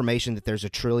confirmation that there's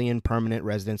 1 trillion permanent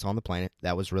residents on the planet.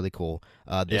 That was really cool.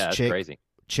 That's crazy.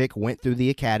 Chick went through the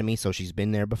academy, so she's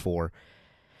been there before.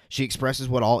 She expresses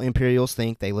what all Imperials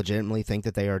think. They legitimately think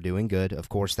that they are doing good. Of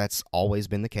course, that's always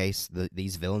been the case.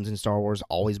 These villains in Star Wars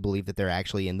always believe that they're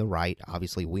actually in the right.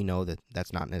 Obviously, we know that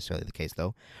that's not necessarily the case,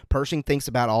 though. Pershing thinks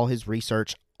about all his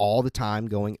research all the time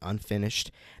going unfinished.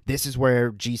 This is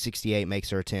where G68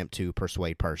 makes her attempt to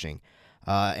persuade Pershing.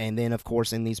 And then, of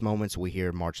course, in these moments, we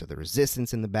hear March of the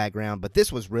Resistance in the background. But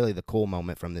this was really the cool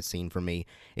moment from this scene for me.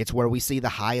 It's where we see the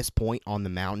highest point on the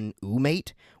mountain,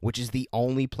 Umate, which is the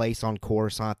only place on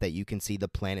Coruscant that you can see the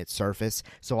planet's surface.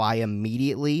 So I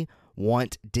immediately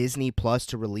want Disney Plus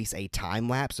to release a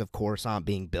time-lapse of Coruscant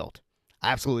being built.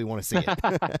 I absolutely want to see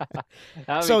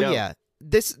it. So, yeah.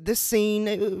 This scene,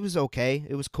 it was okay.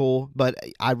 It was cool. But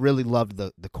I really loved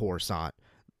the Coruscant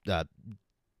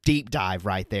deep dive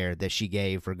right there that she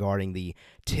gave regarding the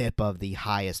tip of the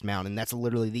highest mountain. That's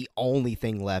literally the only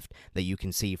thing left that you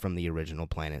can see from the original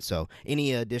planet. So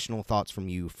any additional thoughts from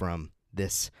you from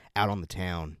this out on the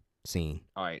town scene?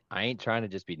 All right. I ain't trying to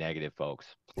just be negative,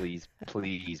 folks. Please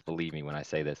believe me when I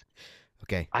say this.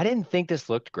 Okay. I didn't think this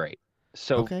looked great.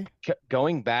 So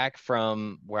going back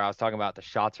from where I was talking about the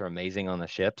shots are amazing on the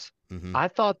ships, I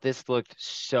thought this looked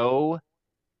so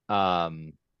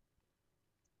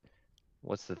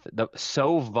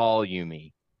so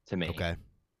volumey to me. Okay.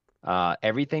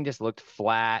 Everything just looked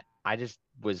flat. I just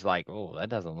was like, oh, that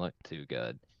doesn't look too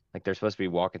good. Like they're supposed to be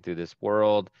walking through this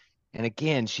world. And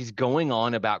again, she's going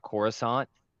on about Coruscant.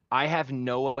 I have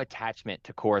no attachment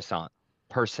to Coruscant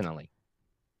personally.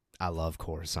 I love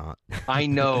Coruscant. I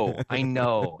know.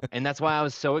 And that's why I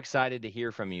was so excited to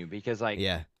hear from you because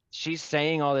she's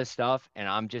saying all this stuff and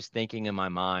I'm just thinking in my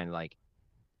mind, like,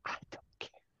 I don't care.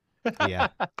 Yeah.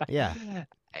 Yeah.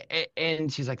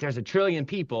 And she's like, there's a trillion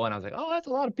people. And I was like, oh, that's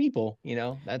a lot of people.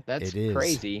 That's It is.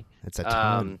 crazy. It's a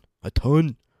ton. Um, A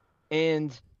ton.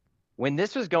 and when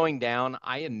this was going down,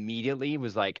 I immediately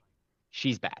was like,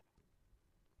 she's bad.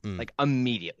 Mm. Like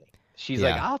immediately. She's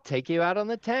like, Yeah. I'll take you out on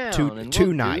the Too town and we'll too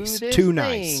do nice. this Too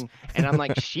nice. thing. And I'm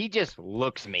like, she just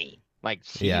looks mean. Like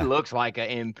she Yeah. looks like an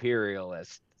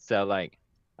imperialist. So like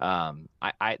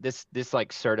I this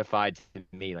like certified to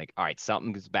me like, all right,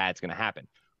 something bad's gonna happen.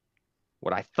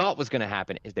 What I thought was gonna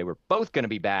happen is they were both gonna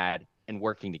be bad and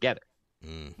working together.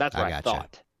 That's I what I gotcha.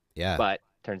 thought. Yeah. But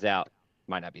turns out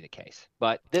might not be the case.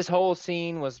 But this whole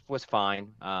scene was fine.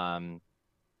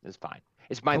 It was fine.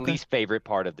 It's my Okay. least favorite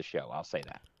part of the show. I'll say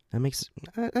that. That makes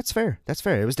that's fair. That's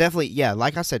fair. It was definitely yeah,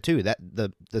 like I said too. That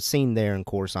the scene there in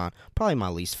Coruscant probably my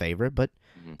least favorite, but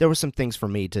Mhm. there were some things for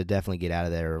me to definitely get out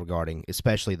of there regarding,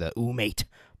 especially the mate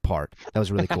part. That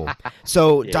was really cool.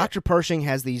 So Yeah. Dr. Pershing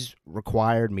has these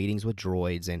required meetings with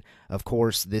droids, and of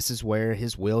course, this is where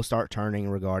his wheels start turning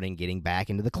regarding getting back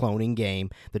into the cloning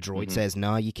game. The droid Mhm. says,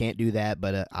 "No, you can't do that,"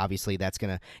 but obviously, that's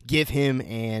gonna give him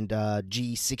and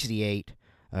G68.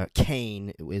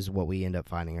 Kane is what we end up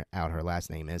finding out her last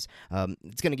name is.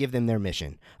 It's going to give them their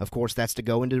mission. Of course, that's to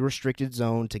go into the restricted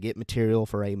zone to get material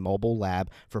for a mobile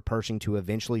lab for Pershing to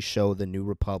eventually show the New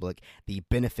Republic the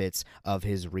benefits of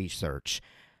his research.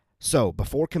 So,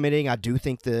 before committing, I do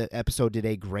think the episode did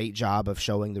a great job of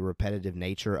showing the repetitive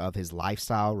nature of his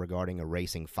lifestyle regarding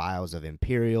erasing files of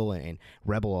Imperial and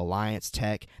Rebel Alliance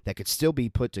tech that could still be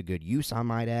put to good use, I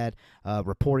might add,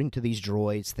 reporting to these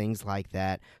droids, things like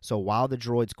that. So, while the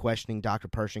droid's questioning Dr.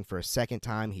 Pershing for a second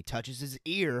time, he touches his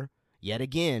ear yet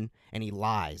again, and he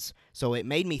lies. So it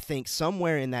made me think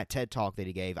somewhere in that TED Talk that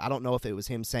he gave, I don't know if it was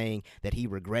him saying that he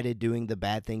regretted doing the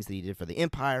bad things that he did for the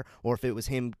Empire, or if it was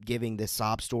him giving this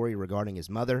sob story regarding his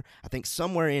mother. I think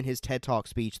somewhere in his TED Talk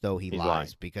speech, though, he He's lies, lying.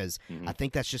 because I Mhm.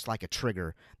 think that's just like a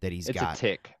trigger that he's It's got. a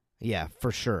tick. Yeah,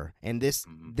 for sure. And this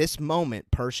Mhm. this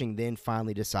moment, Pershing then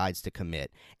finally decides to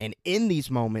commit. And in these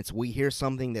moments, we hear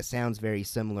something that sounds very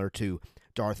similar to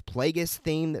Darth Plagueis'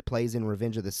 theme that plays in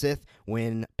Revenge of the Sith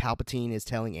when Palpatine is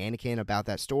telling Anakin about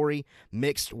that story,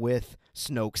 mixed with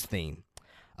Snoke's theme.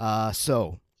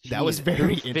 So that was Jeez,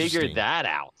 very who figured interesting. that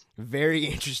out? Very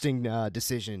interesting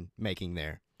decision making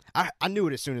there. I knew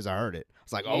it as soon as I heard it. I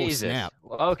was like, oh, Jesus. snap.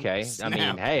 Okay. I mean,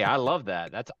 Snap. hey, I love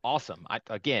that. That's awesome.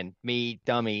 Again, me,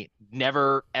 dummy,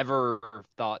 never ever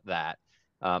thought that.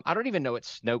 I don't even know what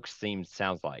Snoke's theme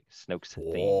sounds like. Snoke's theme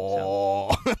sounds.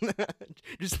 Whoa.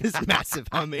 Just this massive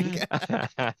humming.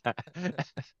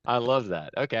 I love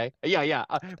that. Okay. Yeah, yeah.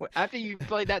 After you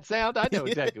played that sound, I know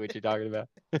exactly what you're talking about.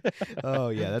 Oh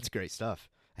yeah, that's great stuff.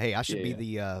 Hey, I should be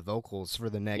Yeah. the vocals for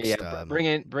the Yeah, next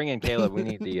bring in Caleb. We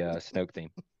need the Snoke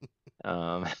theme.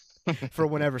 Um, for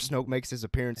whenever Snoke makes his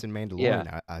appearance in yeah.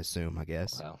 Mandalorian. I assume. I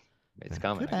guess Well, it's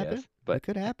coming, could I happen. guess. But It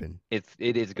could happen. it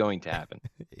is going to happen.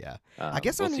 Yeah. I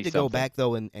guess I We'll need see to go something. back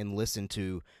though and listen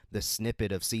to the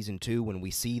snippet of season 2 when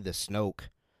we see the Snoke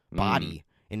Mm. body,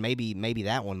 and maybe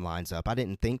that one lines up. I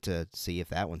didn't think to see if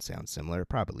that one sounds similar. It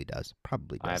probably does.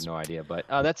 Probably I have does. no idea, but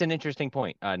that's an interesting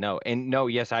point. No,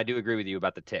 yes, I do agree with you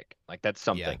about the tick. Like that's Yeah,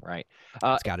 something, right?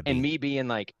 it's got to And be. me being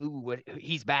like, ooh,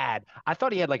 he's bad. I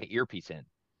thought he had like an earpiece in.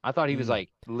 I thought he was Mm. like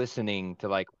listening to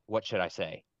like, what should I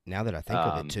say? Now that I think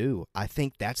of it too, I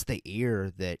think that's the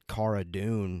ear that Cara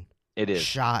Dune It is,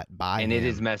 shot by and it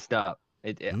is him. messed up.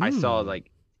 I saw like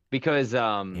because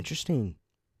Interesting.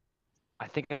 I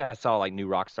think I saw like New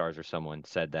Rockstars or someone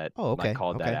said that Oh, like okay.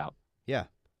 called that Okay. out. Yeah.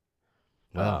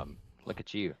 Well, Look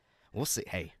at you. we'll see.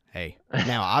 Hey.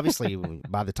 Now, obviously,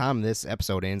 by the time this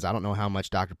episode ends, I don't know how much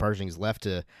Dr. Pershing's left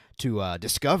to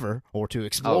discover or to Oh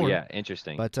explore. yeah,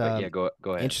 interesting. But Yeah, go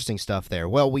ahead. interesting stuff there.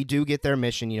 Well, we do get their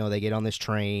mission. You know, they get on this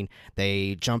train.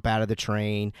 They jump out of the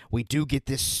train. We do get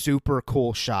this super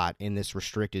cool shot in this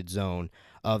restricted zone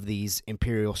of these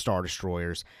Imperial Star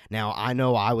Destroyers. Now, I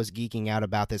know I was geeking out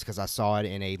about this because I saw it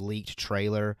in a leaked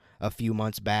trailer a few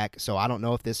months back. So I don't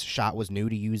know if this shot was new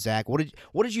to you, Zach. What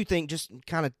did you think? Just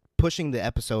kind of pushing the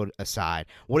episode aside,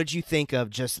 what did you think of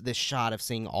just this shot of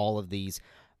seeing all of these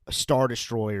Star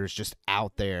Destroyers just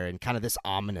out there and kind of this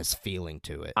ominous feeling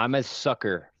to it? I'm a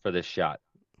sucker for this shot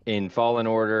in Fallen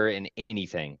Order and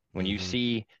anything. When you Mhm.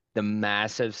 see the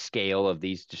massive scale of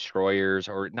these destroyers,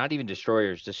 or not even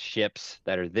destroyers, just ships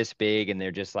that are this big and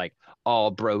they're just like all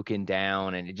broken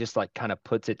down, and it just like kind of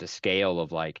puts it to scale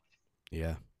of like,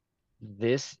 Yeah.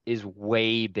 this is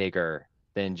way bigger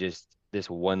than just this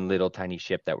one little tiny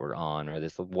ship that we're on or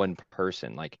this one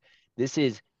person. Like, this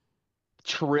is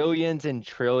trillions and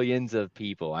trillions of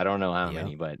people. I don't know how Yeah.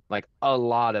 many, but like a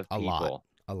lot of A lot. people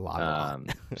A lot.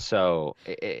 So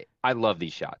I love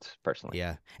these shots personally.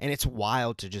 Yeah, and it's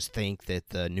wild to just think that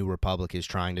the New Republic is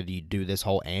trying to do this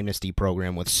whole amnesty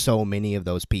program with so many of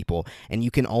those people, and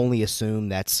you can only assume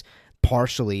that's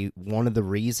partially one of the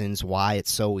reasons why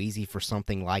it's so easy for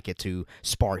something like it to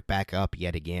spark back up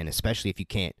yet again, especially if you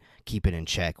can't keep it in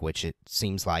check, which it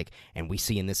seems like, and we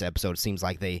see in this episode, it seems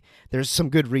like there's some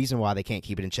good reason why they can't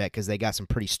keep it in check because they got some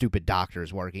pretty stupid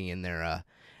doctors working in their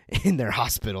in their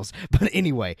hospitals. But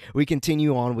anyway, we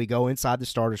continue on. We go inside the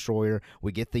Star Destroyer.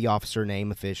 We get the officer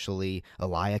name officially,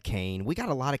 Elia Kane. We got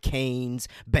a lot of Kanes,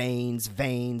 Banes,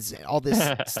 Vanes, all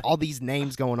this, all these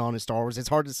names going on in Star Wars. It's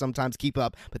hard to sometimes keep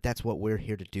up, but that's what we're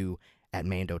here to do at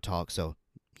Mando Talk. So,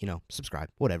 subscribe,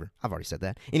 whatever. I've already said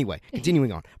that. Anyway,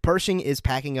 continuing on. Pershing is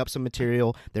packing up some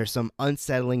material. There's some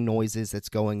unsettling noises that's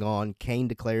going on. Kane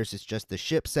declares it's just the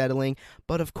ship settling,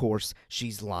 but of course,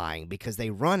 she's lying because they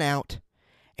run out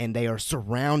and they are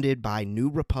surrounded by New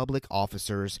Republic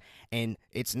officers, and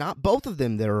it's not both of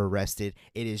them that are arrested,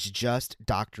 it is just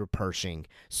Dr. Pershing.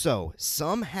 So,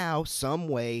 somehow, some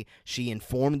way, she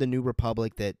informed the New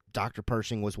Republic that Dr.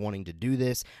 Pershing was wanting to do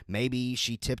this. Maybe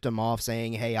she tipped him off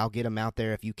saying, hey, I'll get him out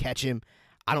there if you catch him.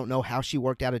 I don't know how she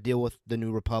worked out a deal with the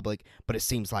New Republic, but it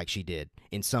seems like she did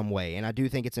in some way. And I do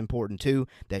think it's important, too,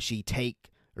 that she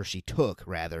took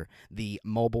the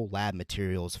mobile lab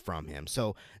materials from him.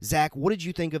 So, Zach, what did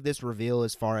you think of this reveal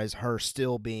as far as her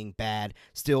still being bad,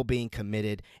 still being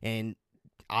committed, and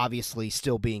obviously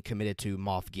still being committed to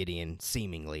Moff Gideon,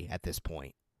 seemingly, at this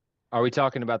point? Are we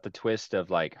talking about the twist of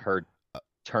like her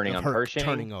turning on Her Pershing?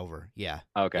 turning over, yeah.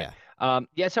 Okay. Yeah.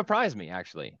 Yeah, it surprised me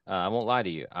actually. I won't lie to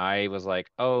you. I was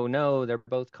like, oh no, they're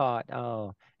both caught.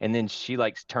 Oh, and then she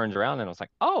like turns around and I was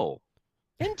like, oh,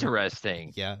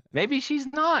 interesting. Yeah. Maybe she's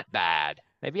not bad.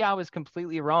 Maybe I was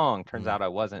completely wrong. Turns out I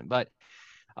wasn't. But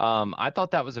I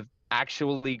thought that was a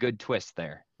actually good twist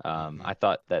there. I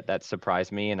thought that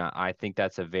surprised me, and I think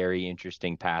that's a very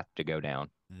interesting path to go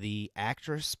down. The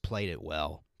actress played it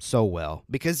well, so well,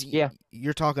 because Yeah.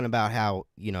 you're talking about how,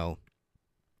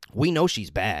 we know she's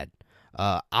bad.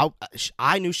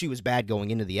 I knew she was bad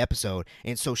going into the episode,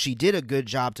 and so she did a good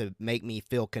job to make me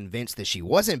feel convinced that she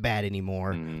wasn't bad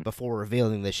anymore before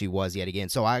revealing that she was yet again.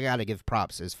 So I got to give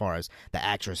props as far as the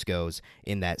actress goes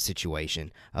in that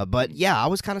situation. But yeah, I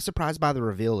was kind of surprised by the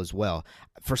reveal as well.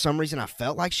 For some reason, I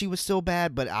felt like she was still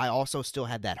bad, but I also still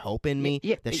had that hope in me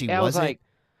that she wasn't.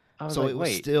 So it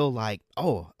was still like,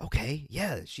 oh, okay,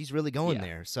 yeah, she's really going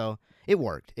there. So it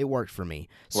worked. It worked for me.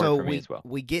 So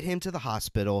we get him to the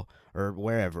hospital or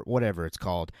whatever it's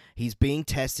called. He's being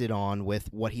tested on with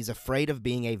what he's afraid of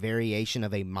being a variation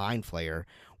of a mind flayer,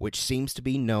 which seems to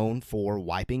be known for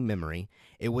wiping memory.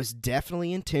 It was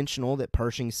definitely intentional that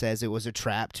Pershing says it was a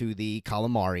trap to the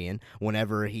Calamarian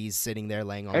whenever he's sitting there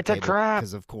laying on the table. It's a trap.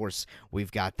 Because, of course,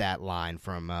 we've got that line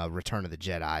from Return of the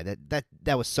Jedi.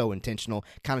 That was so intentional.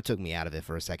 Kind of took me out of it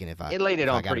for a second. It laid it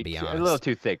on pretty a little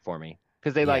too thick for me.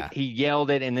 Because they he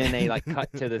yelled it and then they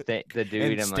cut to the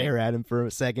dude and stare at him for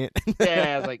a second.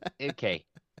 Yeah, I was like, okay.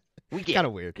 We get kind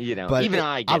of weird, but even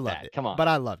I get loved that. It. Come on, but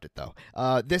I loved it though.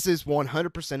 This is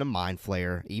 100% a mind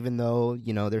flayer, even though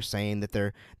they're saying that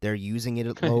they're using it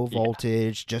at low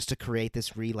voltage just to create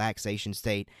this relaxation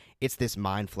state. It's this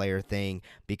mind flayer thing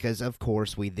because, of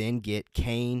course, we then get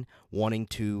Kane wanting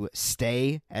to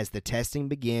stay as the testing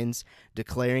begins,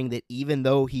 declaring that even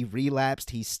though he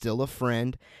relapsed, he's still a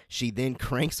friend. She then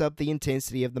cranks up the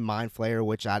intensity of the mind flayer,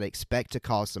 which I'd expect to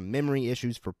cause some memory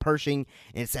issues for Pershing.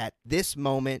 And it's at this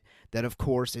moment that, of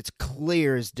course, it's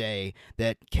clear as day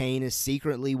that Kane is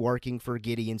secretly working for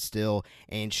Gideon still,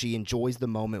 and she enjoys the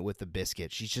moment with the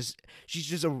biscuit. She's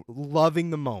just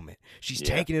loving the moment. She's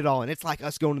taking it all, and it's like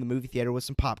us going to the movie theater with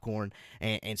some popcorn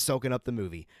and soaking up the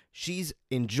movie. She's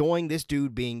enjoying this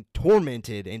dude being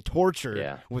tormented and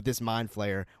tortured with this mind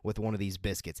flayer with one of these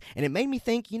biscuits. And it made me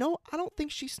think, I don't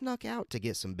think she snuck out to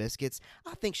get some biscuits.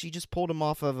 I think she just pulled him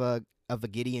off of a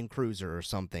Gideon cruiser or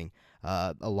something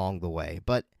along the way.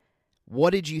 But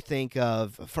what did you think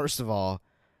of, first of all,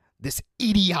 this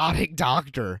idiotic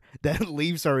doctor that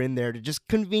leaves her in there to just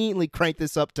conveniently crank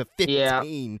this up to 15? Yeah.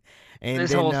 And this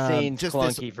then, whole scene's just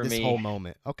clunky for me. This whole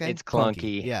moment. Okay. It's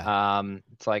clunky. Yeah.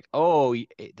 It's like,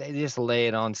 they just lay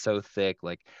it on so thick.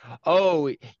 Like,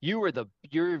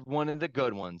 you're one of the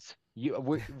good ones.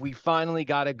 We finally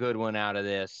got a good one out of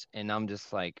this. And I'm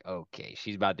just like, okay,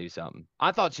 she's about to do something.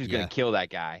 I thought she was going to kill that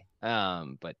guy.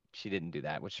 But she didn't do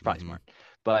that, which is probably smart.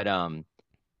 But,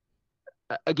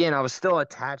 again, I was still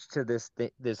attached to this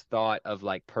thought of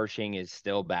like Pershing is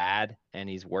still bad and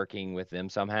he's working with them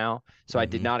somehow. So I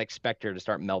did not expect her to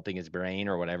start melting his brain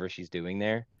or whatever she's doing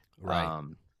there. Right.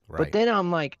 But Right. then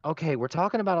I'm like, okay, we're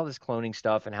talking about all this cloning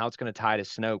stuff and how it's going to tie to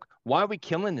Snoke. Why are we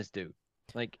killing this dude?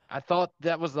 Like, I thought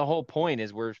that was the whole point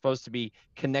is we're supposed to be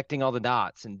connecting all the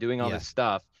dots and doing all Yeah. this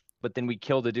stuff, but then we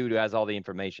kill the dude who has all the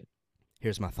information.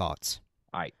 Here's my thoughts.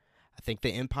 All right. I think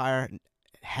the Empire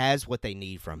has what they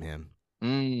need from him.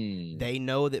 Mm. They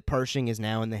know that Pershing is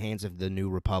now in the hands of the New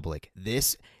Republic.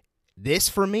 This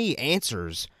for me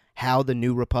answers how the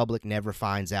New Republic never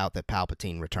finds out that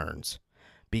Palpatine returns.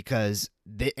 Because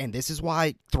and this is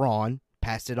why Thrawn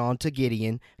passed it on to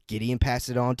Gideon. Gideon passed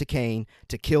it on to Kane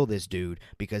to kill this dude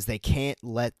because they can't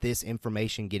let this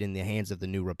information get in the hands of the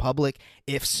New Republic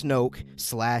if Snoke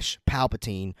 /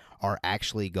 Palpatine are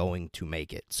actually going to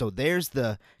make it. So there's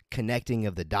the connecting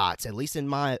of the dots, at least in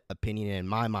my opinion and in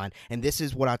my mind. And this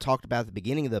is what I talked about at the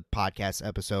beginning of the podcast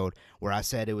episode where I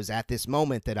said it was at this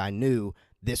moment that I knew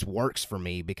this works for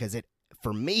me because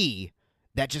for me,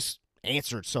 that just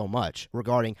answered so much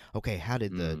regarding, okay, how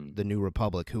did the New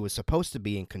Republic, who was supposed to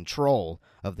be in control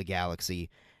of the galaxy,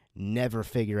 never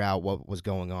figure out what was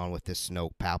going on with this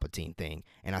Snoke Palpatine thing?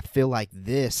 And I feel like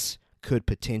this could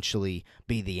potentially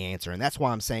be the answer. And that's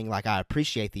why I'm saying, like, I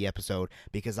appreciate the episode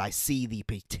because I see the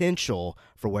potential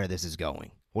for where this is going.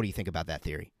 What do you think about that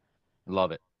theory?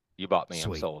 Love it. You bought me.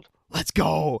 Sweet. I'm sold. Let's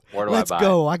go. Where do Let's I buy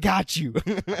go. I got you. I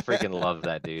freaking love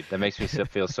that, dude. That makes me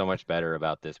feel so much better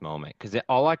about this moment. Because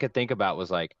all I could think about was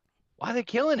like, why are they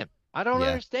killing him? I don't Yeah.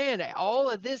 understand. All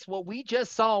of this, what we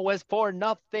just saw was for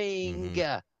nothing.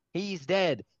 Mhm. He's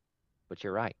dead. But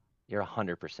you're right. You're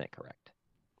 100% correct.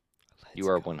 You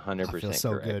are 100% I feel so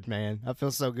correct. good, man. I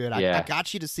feel so good. Yeah. I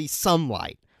got you to see some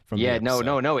light from the Yeah, episode.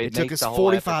 no. It took makes us the whole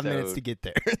 45 minutes episode- to get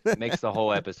there. It makes the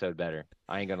whole episode better.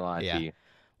 I ain't gonna lie Yeah. to you.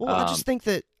 Well,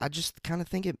 I just kind of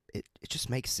think it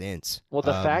just makes sense. Well,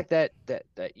 the fact that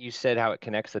you said how it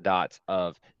connects the dots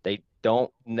of they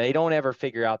don't ever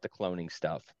figure out the cloning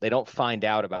stuff. They don't find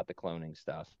out about the cloning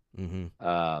stuff.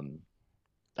 Mm-hmm.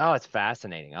 Oh, it's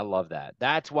fascinating. I love that.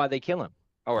 That's why they kill him.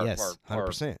 Or Yes,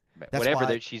 100%. That's whatever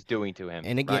why- that she's doing to him.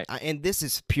 And again, right. and this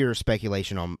is pure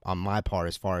speculation on my part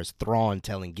as far as Thrawn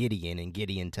telling Gideon and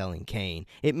Gideon telling Kane.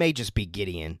 It may just be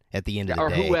Gideon at the end of the or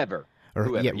day. whoever. Or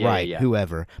Whoever. yeah, right, Yeah.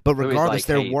 whoever. But Who is regardless, like,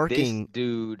 they're hey, working. This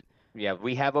dude, yeah,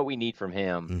 we have what we need from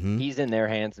him. Mhm. He's in their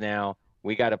hands now.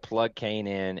 We got to plug Kane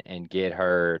in and get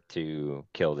her to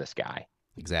kill this guy.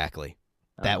 Exactly.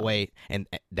 That way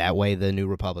the New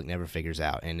Republic never figures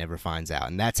out and never finds out.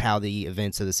 And that's how the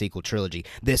events of the sequel trilogy,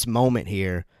 this moment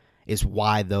here is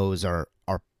why those are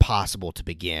possible to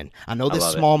begin. I know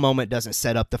this small moment doesn't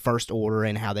set up the First Order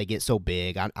and how they get so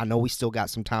big. I know we still got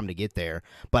some time to get there,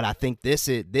 but I think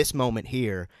this moment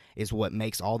here is what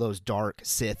makes all those dark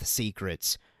Sith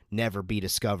secrets never be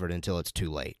discovered until it's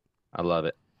too late. I love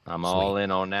it. I'm all in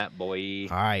on that, boy.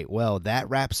 All right, well, that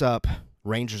wraps up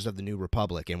Rangers of the New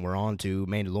Republic, and we're on to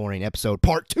Mandalorian episode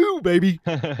part 2, baby,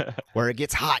 where it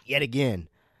gets hot yet again.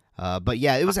 But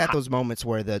yeah, it was at those moments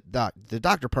where the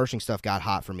Dr. Pershing stuff got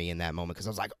hot for me in that moment because I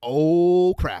was like,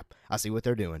 oh, crap, I see what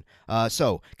they're doing.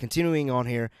 So, continuing on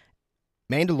here,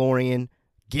 Mandalorian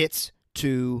gets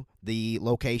to the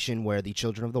location where the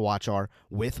Children of the Watch are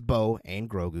with Bo and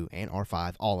Grogu and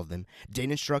R5, all of them.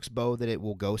 Din instructs Bo that it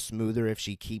will go smoother if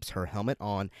she keeps her helmet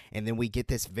on, and then we get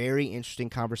this very interesting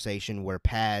conversation where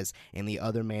Paz and the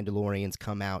other Mandalorians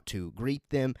come out to greet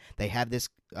them. They have this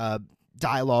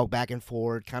dialogue back and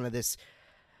forth, kind of this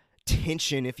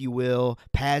tension, if you will.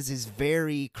 Paz is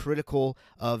very critical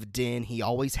of Din. He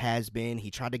always has been.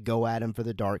 He tried to go at him for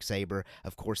the Darksaber.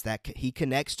 Of course, that he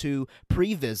connects to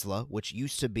Pre Vizsla, which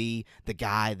used to be the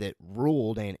guy that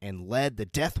ruled and led the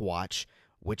Death Watch,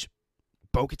 which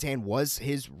Bo-Katan was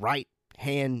his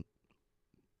right-hand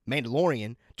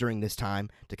Mandalorian during this time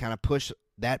to kind of push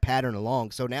that pattern along.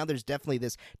 So now there's definitely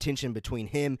this tension between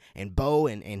him and Bo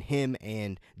and him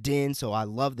and Din. So I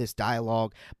love this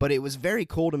dialogue. But it was very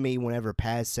cool to me whenever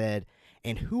Paz said,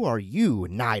 "And who are you,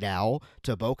 Night Owl?"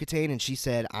 to Bo-Katan. And she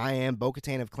said, "I am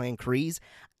Bo-Katan of Clan Kryze."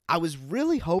 I was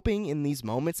really hoping in these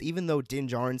moments, even though Din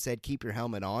Djarin said, "Keep your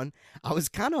helmet on," I was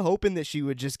kind of hoping that she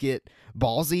would just get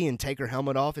ballsy and take her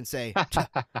helmet off and say,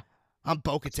 "I'm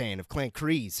Bo-Katan of Clan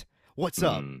Kryze. What's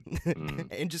up?"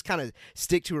 And just kind of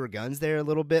stick to her guns there a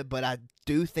little bit. But I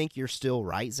do think you're still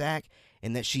right, Zach,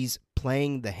 in that she's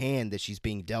playing the hand that she's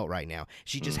being dealt right now.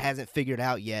 She just hasn't figured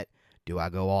out yet, do I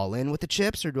go all in with the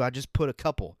chips or do I just put a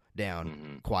couple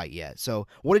down quite yet? So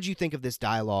what did you think of this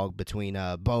dialogue between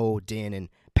Bo, Din, and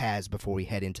Paz before we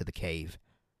head into the cave?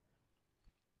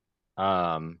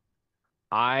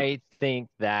 I think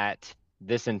that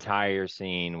this entire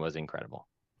scene was incredible.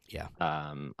 Yeah.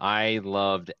 I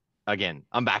loved again,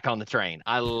 I'm back on the train.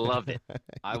 I loved it.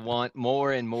 I want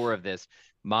more and more of this.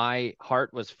 My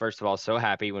heart was, first of all, so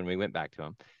happy when we went back to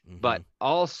him, but Hmm.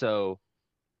 also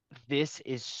this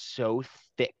is so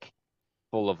thick,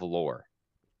 full of lore.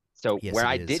 So Yes, where it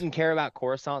I is. didn't care about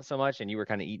Coruscant so much and you were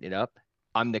kind of eating it up,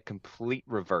 I'm the complete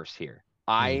reverse here.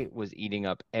 Mm, I was eating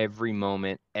up every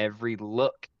moment, every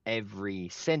look, every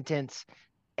sentence,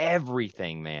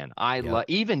 everything, man. I yep. love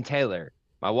even Taylor,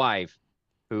 my wife,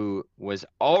 who was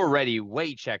already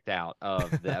way checked out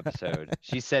of the episode.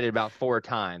 She said it about 4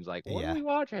 times, like, "What are Yeah. we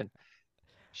watching?"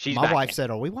 She's My back wife in.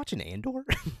 said, "Are we watching Andor?"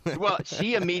 Well,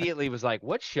 she immediately was like,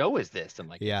 "What show is this?" I'm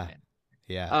like, "Yeah, Yeah. man."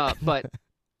 Yeah. But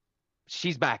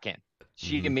she's back in.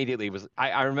 She Hmm. immediately was.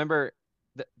 I remember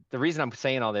the reason I'm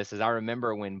saying all this is I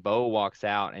remember when Bo walks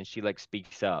out and she like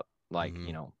speaks up, like,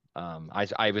 Hmm.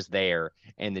 I was there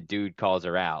and the dude calls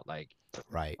her out, like,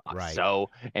 Right. Right.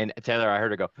 so, and Taylor, I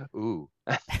heard her go, ooh.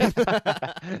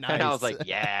 And I was Nice. like,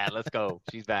 yeah, let's go.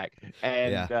 She's back.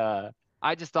 And Yeah.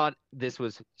 I just thought this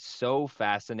was so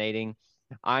fascinating.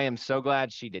 I am so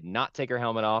glad she did not take her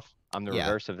helmet off. I'm the Yeah.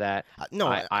 reverse of that. No,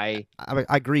 I, I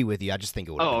I agree with you. I just think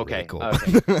it would have Oh, been really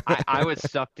okay. cool. Okay. I was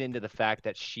sucked into the fact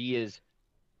that she is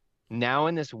now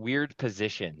in this weird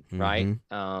position, right?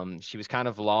 Hmm. She was kind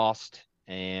of lost,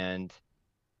 and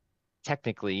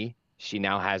technically she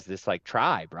now has this like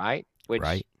tribe, right? Which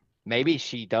Right. maybe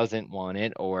she doesn't want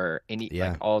it or any like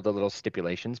Yeah. all the little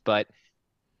stipulations, but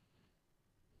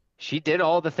she did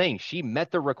all the things. She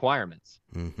met the requirements.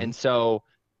 Hmm. And so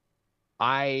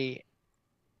I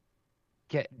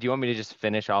do you want me to just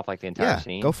finish off like the entire Yeah. Go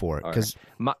scene? for it, Or because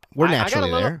we're I got a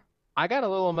naturally little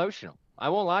there. emotional. I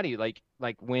won't lie to you. Like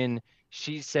when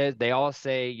she said they all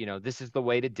say, this is the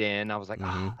way to Din. I was like, oh,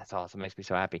 Hmm. that's awesome. Makes me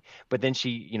so happy. But then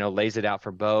she, lays it out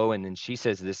for Bo, and then she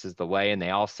says this is the way, and they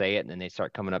all say it, and then they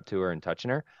start coming up to her and touching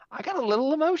her. I got a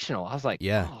little emotional. I was like,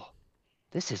 Yeah. oh,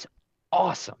 this is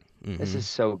awesome. This Hmm. is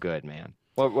so good, man.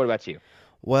 What about you?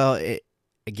 Well,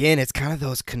 again, it's kind of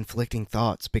those conflicting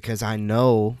thoughts because I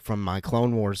know from my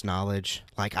Clone Wars knowledge,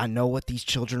 like I know what these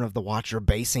children of the Watch are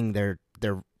basing their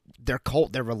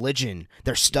cult, their religion,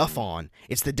 their stuff Hmm. on.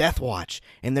 It's the Death Watch,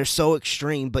 and they're so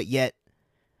extreme, but yet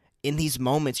in these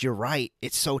moments, you're right.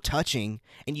 It's so touching,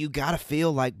 and you gotta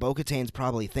feel like Bo-Katan's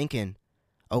probably thinking,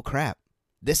 "Oh crap,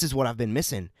 this is what I've been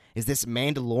missing. Is this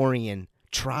Mandalorian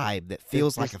tribe that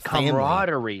feels like This a family?"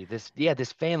 camaraderie, this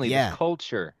family, this Yeah.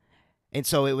 culture. And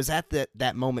so it was at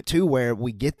that moment too where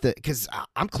we get because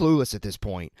I'm clueless at this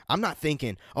point. I'm not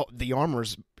thinking, oh, the armor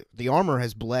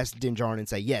has blessed Din Djarin and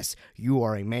say, yes, you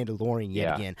are a Mandalorian yet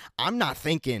Yeah. again. I'm not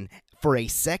thinking for a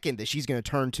second that she's going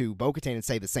to turn to Bo-Katan and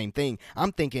say the same thing.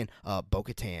 I'm thinking,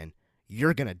 Bo-Katan,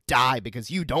 you're going to die because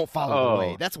you don't follow the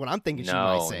way. Oh, That's what I'm thinking she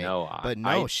might no, say. no. But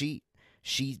no, she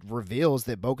reveals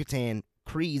that Bo-Katan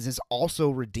Kryze is also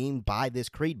redeemed by this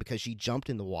creed because she jumped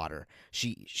in the water.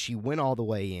 She went all the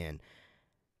way in.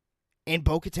 And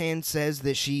Bo-Katan says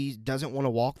that she doesn't want to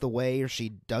walk the way, or she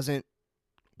doesn't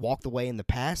walk the way in the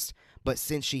past, but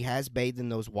since she has bathed in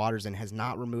those waters and has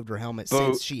not removed her helmet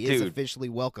since she is Dude, officially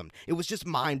welcomed. It was just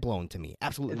mind-blowing to me.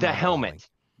 Absolutely the mind-blowing. helmet,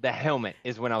 the helmet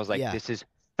is when I was like, Yeah, this is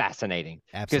fascinating.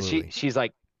 Because absolutely. she's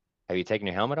like, have you taken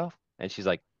your helmet off? And she's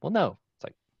like, well, no. It's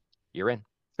like, you're in.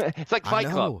 It's like I Fight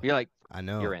Club. know. You're like, I you're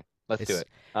know. in. Let's do It's it.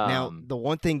 now the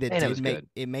one thing that And it did was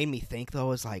good. made me think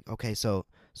though is like, okay, so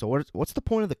what's the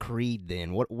point of the creed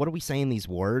then? What are we saying these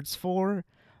words for?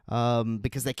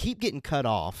 Because they keep getting cut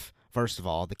off. First of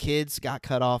all, the kids got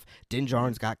cut off. Din Mhm.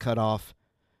 Djarin's got cut off.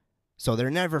 So they're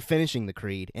never finishing the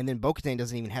creed, and then Bo-Katan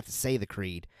doesn't even have to say the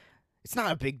creed. It's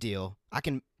not a big deal. I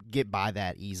can get by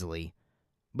that easily.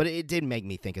 But it did make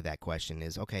me think of that question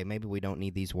is, okay, maybe we don't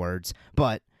need these words,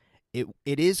 but it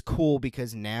is cool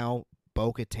because now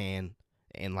Bo-Katan,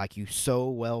 and like you so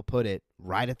well put it,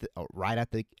 right at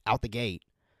the out the gate,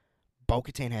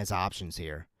 Bo-Katan has options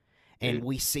here. And Dude.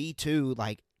 we see too,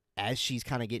 like as she's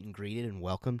kind of getting greeted and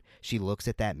welcomed, she looks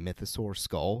at that mythosaur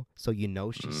skull, so you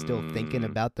know she's still thinking Mm,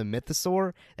 about the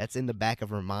mythosaur that's in the back of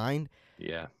her mind.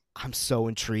 yeah. I'm so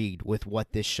intrigued with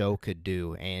what this show could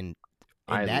do, and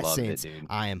in I that loved it, sense, dude.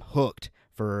 I am hooked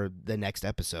for the next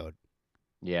episode.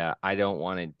 Yeah, I don't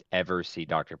want to ever see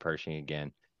Dr. Pershing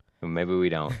again. Well, maybe we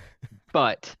don't.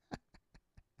 But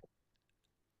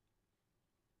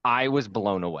I was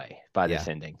blown away by Yeah. this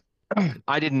ending.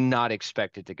 I did not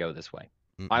expect it to go this way.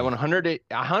 I Mm-mm.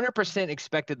 100%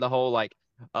 expected the whole like,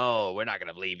 oh, we're not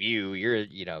gonna believe you.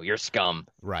 You're scum.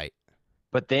 Right.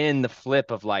 But then the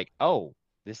flip of like, oh,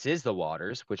 this is the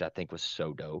waters, which I think was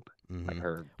so dope. Like Mm-hmm.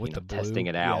 her, With the testing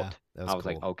blue, it yeah, out. that was I was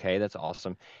like, cool. okay, that's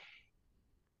awesome.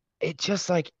 It just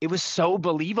like it was so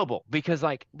believable because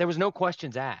like there was no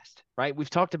questions asked. right? We've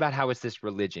talked about how it's this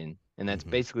religion, and that's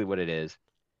Mm-hmm. basically what it is.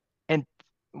 And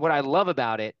what I love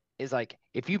about it is like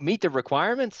if you meet the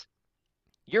requirements,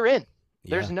 you're in.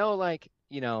 There's Yeah. no like,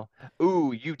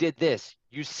 ooh, you did this,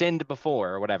 you sinned before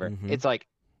or whatever. Mm-hmm. It's like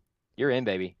you're in,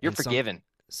 baby. You're And forgiven.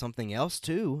 something else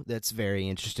too that's very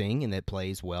interesting and that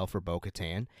plays well for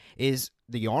Bo-Katan is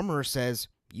the armorer says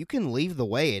you can leave the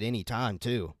way at any time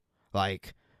too,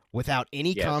 like without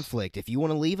any Yes. conflict. If you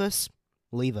want to leave us,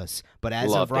 leave us. But as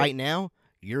Loved of right it. now,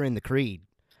 you're in the creed.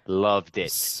 Loved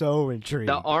it. So intrigued.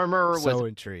 The armor so was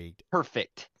intrigued.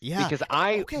 perfect. Yeah, Because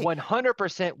I okay.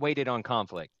 100% waited on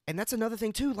conflict. And that's another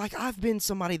thing too. Like I've been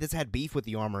somebody that's had beef with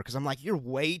the armor because I'm like, you're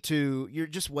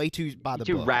just way too by the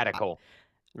Too book. radical,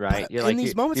 right? But You're in like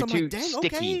these moments, you're I'm too like, dang,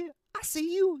 sticky. okay, I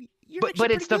see you. You're But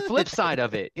actually it's the pretty flip good. side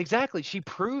of it. Exactly. She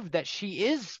proved that she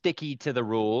is sticky to the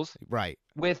rules Right.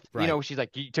 with, Right. she's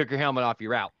like, you took your helmet off,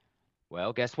 you're out.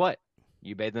 Well, guess what?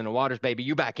 You bathed in the waters, baby.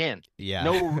 You back in. Yeah.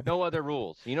 No other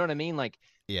rules. You know what I mean? Like,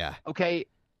 Yeah. okay,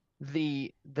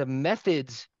 the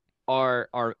methods are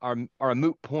a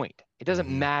moot point. It doesn't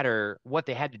Mhm. matter what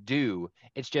they had to do.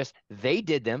 It's just they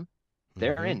did them.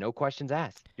 They're Mhm. in. No questions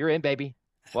asked. You're in, baby.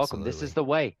 Welcome. This is Absolutely. the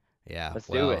way. Yeah. Let's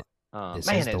well, do it. this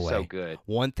Man, is the it's so way. good.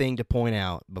 One thing to point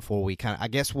out before we I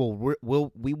guess we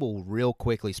will real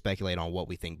quickly speculate on what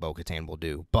we think Bo-Katan will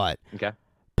do, but Okay.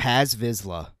 Paz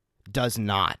Vizsla does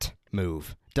not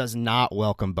move, does not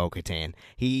welcome Bo-Katan.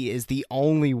 He is the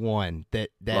only one that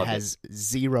Love has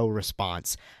zero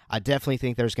response. I definitely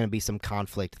think there's going to be some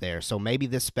conflict there. So maybe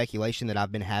this speculation that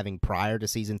I've been having prior to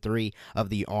season 3 of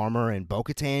the armor and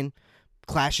Bo-Katan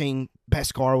clashing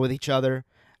Beskar with each other,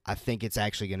 I think it's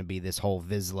actually going to be this whole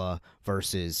Vizsla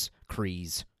versus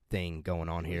Kryze thing going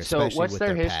on here, So especially what's with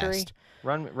their their history? past.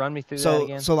 Run me through that So,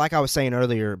 again. so like I was saying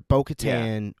earlier,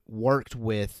 Bo-Katan worked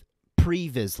with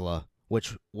pre-Vizsla,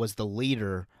 which was the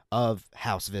leader of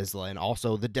House Vizsla and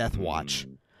also the Death Watch.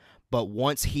 But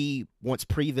once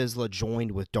pre-Vizsla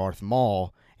joined with Darth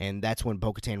Maul, and that's when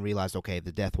Bo-Katan realized, okay,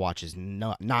 the Death Watch is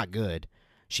not good,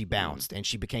 she bounced, and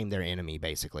she became their enemy,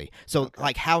 basically. So,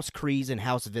 like, House Kryze and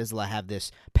House Vizsla have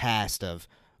this past of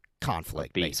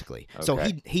conflict, beef. basically. So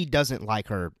Okay. he doesn't like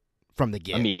her from the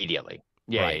get. Immediately.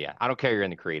 Yeah, Right. yeah. I don't care you're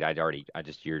in the Creed. I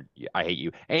hate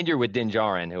you. And you're with Din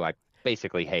Djarin, who I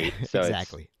basically hate. So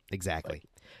exactly. like,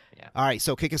 yeah. All right,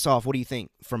 so kick us off. What do you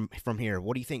think from here?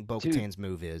 What do you think Bo-Katan's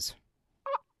move is?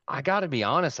 I gotta be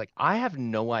honest, like I have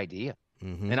no idea.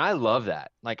 Mm-hmm. And I love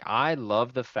that. Like I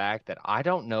love the fact that I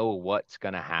don't know what's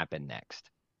gonna happen next.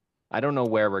 I don't know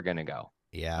where we're gonna go.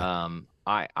 Yeah.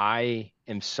 I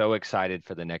am so excited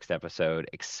for the next episode,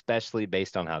 especially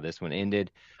based on how this one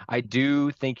ended. I do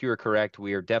think you are correct.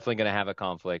 We are definitely going to have a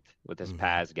conflict with this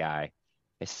Paz guy.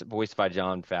 It's voiced by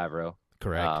Jon Favreau.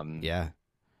 Correct. Yeah.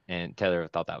 And Taylor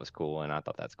thought that was cool, and I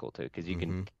thought that's cool too, because you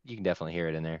can definitely hear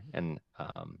it in there. And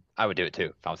I would do it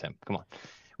too if I was him. Come on.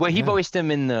 Well, he voiced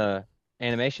him in the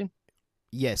animation.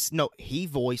 Yes. No, he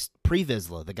voiced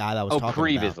pre-Vizsla, the guy that I was talking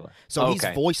pre-Vizsla. about. So he's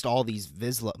voiced all these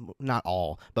Vizsla, not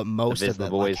all, but most of the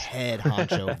boys. like, head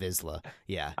honcho Vizsla.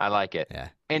 Yeah. I like it. Yeah.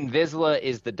 And Vizsla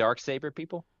is the Darksaber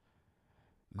people?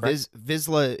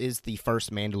 Vizsla is the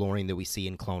first Mandalorian that we see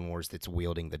in Clone Wars that's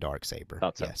wielding the Darksaber.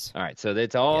 So. Yes. All right. So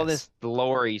it's all this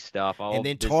glory stuff. All and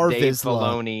then this Tar Dave Vizsla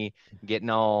Filoni getting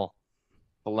all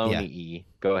Filoni-y. Yeah.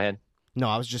 Go ahead. No,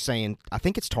 I was just saying, I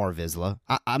think it's Tar Vizsla.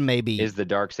 I maybe... Is the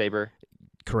Darksaber?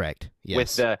 Correct.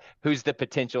 Yes. With who's the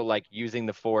potential like using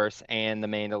the Force and the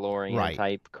Mandalorian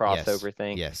type crossover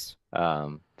thing? Yes.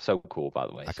 So cool, by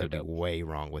the way. I could be way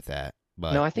wrong with that.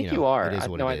 But, no, I think you are. It is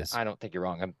what it is. I don't think you're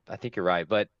wrong. I think you're right,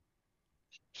 but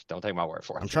just don't take my word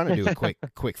for it. I'm trying to do a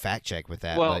quick fact check with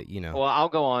that, but Well, I'll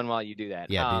go on while you do that.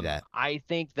 Yeah, do that. I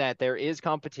think that there is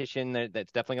competition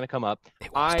that's definitely going to come up.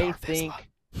 I think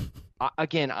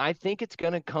it's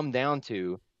going to come down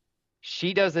to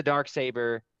she does the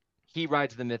Darksaber, he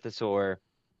rides the Mythosaur,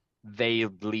 they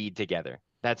lead together.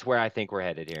 That's where I think we're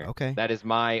headed here. Okay. That is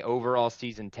my overall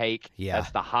season take. Yeah.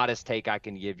 That's the hottest take I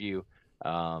can give you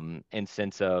in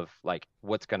sense of like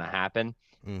what's going to happen.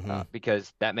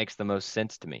 Because that makes the most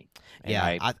sense to me. And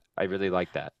yeah, I really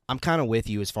like that. I'm kind of with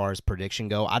you as far as prediction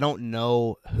go. I don't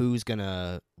know who's going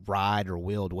to ride or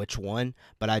wield which one,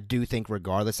 but I do think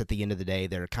regardless, at the end of the day,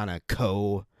 they're kind of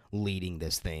co-leading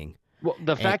this thing. Well,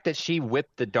 the fact that she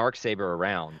whipped the Darksaber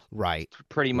around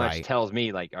pretty much tells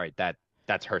me, like, all right,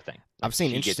 that's her thing. Like, I've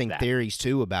seen interesting theories,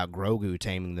 too, about Grogu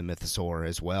taming the Mythosaur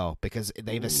as well, because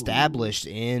they've established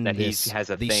in that these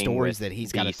stories that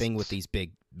he's got a thing with these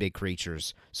big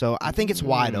creatures. So I think it's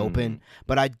wide open,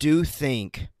 but I do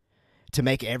think, to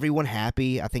make everyone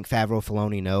happy, I think Favreau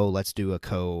Filoni let's do a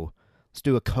Let's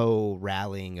do a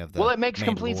co-rallying of the Well, it makes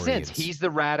complete sense. Mandalorians. He's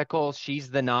the radical. She's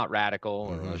the not radical.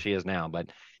 Or, well, she is now,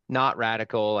 but not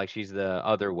radical. Like she's the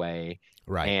other way.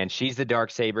 Right. And she's the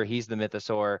dark saber. He's the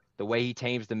mythosaur. The way he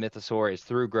tames the mythosaur is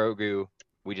through Grogu.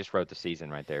 We just wrote the season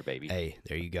right there, baby. Hey,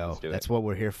 there you go. Let's do That's it. what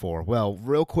we're here for. Well,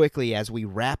 real quickly, as we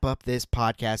wrap up this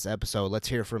podcast episode, let's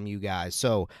hear from you guys.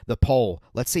 So the poll.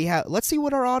 Let's see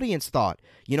what our audience thought.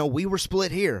 You know, we were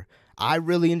split here. I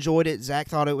really enjoyed it. Zach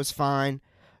thought it was fine.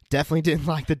 Definitely didn't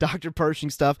like the Dr. Pershing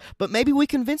stuff, but maybe we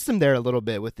convinced them there a little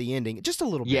bit with the ending. Just a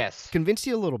little bit. Yes. Convinced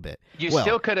you a little bit. You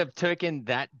still could have taken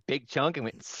that big chunk and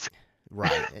went.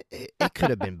 Right. It could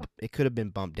have been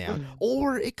bumped down,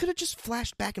 or it could have just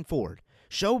flashed back and forward.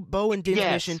 Show Bo and Din's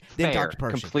mission, then fair, Dr.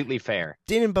 Pershing. Completely fair.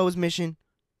 Din and Bo's mission,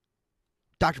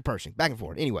 Dr. Pershing, back and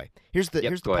forth. Anyway, here's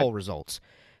the poll results.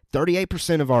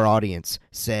 38% of our audience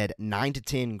said 9 to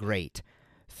 10 great.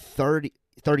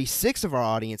 36 of our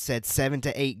audience said 7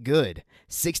 to 8 good.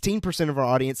 16% of our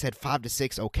audience said 5 to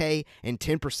 6 okay, and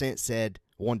 10% said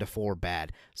 1 to 4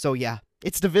 bad. So yeah,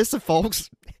 it's divisive, folks.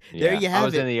 There you have it. I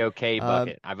was in the okay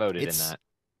bucket. I voted in that.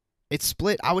 It's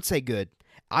split. I would say good.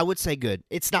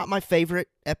 It's not my favorite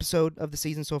episode of the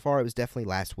season so far. It was definitely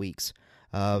last week's.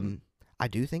 I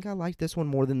do think I liked this one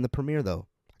more than the premiere, though.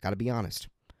 Gotta be honest.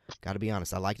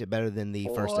 I liked it better than the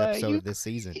first episode of this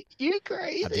season. You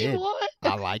crazy? I did. What?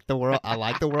 I like the world. I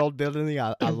like the world building.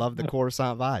 I love the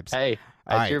Coruscant vibes. Hey,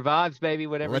 All that's right. your vibes, baby.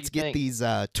 Whatever. Let's get these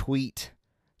tweet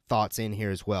thoughts in here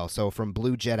as well. So from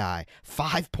Blue Jedi,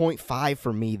 5.5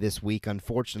 for me this week,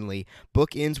 unfortunately.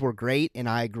 Bookends were great, and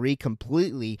I agree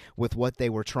completely with what they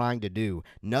were trying to do.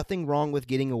 Nothing wrong with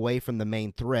getting away from the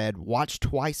main thread. Watched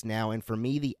twice now, and for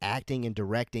me, the acting and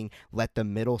directing let the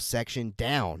middle section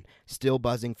down. Still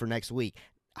buzzing for next week.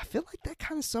 I feel like that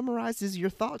kind of summarizes your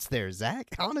thoughts there, Zach,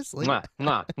 honestly.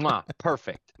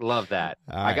 Perfect. Love that.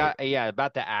 All right.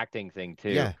 About the acting thing,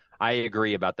 too. Yeah. I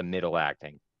agree about the middle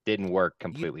acting. Didn't work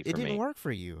completely for me. It didn't work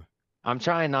for you. I'm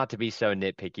trying not to be so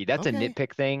nitpicky. That's a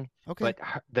nitpick thing. Okay. But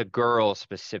the girl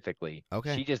specifically,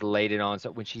 Okay. she just laid it on.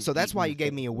 So when she's So that's why you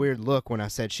gave me a weird look when I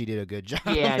said she did a good job.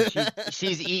 Yeah,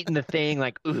 she's eating the thing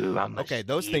like, ooh, I'm okay.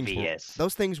 Those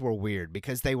things were weird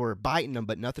because they were biting them,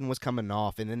 but nothing was coming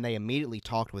off, and then they immediately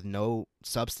talked with no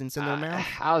substance in their mouth.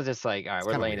 I was just like, all right, It's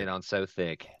we're kinda laying weird. it on so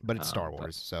thick. But it's Star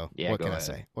Wars, so yeah, what go can ahead.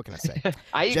 I say? What can I say?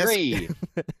 I agree.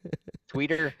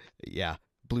 Tweeter, Yeah,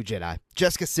 Blue Jedi.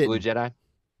 Jessica Sitton. Blue Jedi.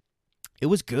 It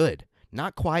was good.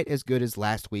 Not quite as good as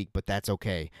last week, but that's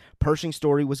okay. Pershing's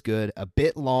story was good, a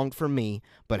bit long for me,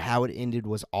 but how it ended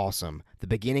was awesome. The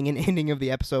beginning and ending of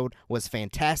the episode was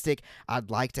fantastic.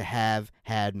 I'd like to have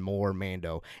had more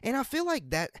Mando. And I feel like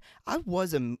that,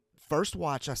 first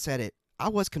watch, I said it, I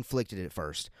was conflicted at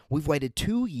first. We've waited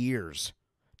 2 years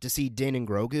to see Din and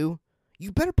Grogu.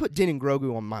 You better put Din and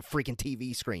Grogu on my freaking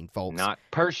TV screen, folks. Not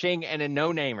Pershing and a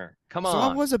no-namer. Come on. So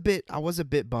I was a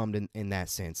bit bummed in that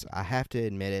sense. I have to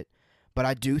admit it. But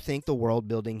I do think the world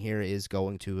building here is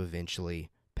going to eventually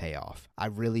pay off. I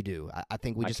really do. I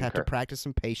think we just have to practice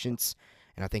some patience,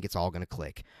 and I think it's all going to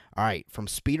click. All right, from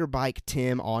Speederbike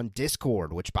Tim on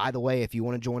Discord, which, by the way, if you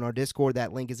want to join our Discord,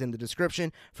 that link is in the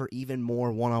description for even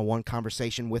more one-on-one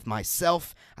conversation with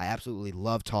myself. I absolutely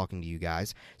love talking to you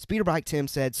guys. Speederbike Tim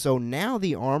said, so now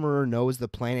the Armorer knows the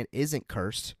planet isn't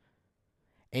cursed,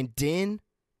 and Din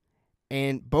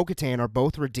and Bo-Katan are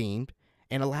both redeemed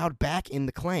and allowed back in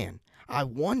the clan. I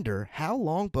wonder how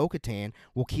long Bo-Katan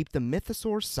will keep the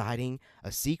Mythosaur sighting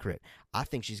a secret. I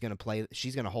think she's going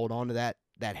to hold on to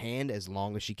that hand as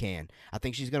long as she can. I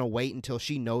think she's going to wait until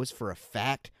she knows for a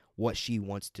fact what she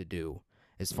wants to do.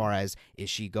 As far as, is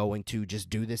she going to just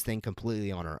do this thing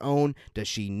completely on her own? Does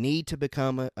she need to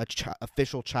become a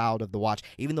official child of the Watch?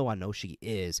 Even though I know she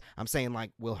is. I'm saying,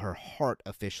 like, will her heart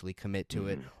officially commit to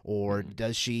it? Or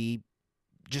does she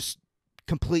just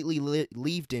completely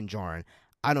leave Din Djarin?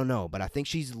 I don't know, but I think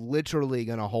she's literally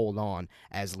going to hold on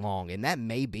as long. And that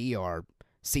may be our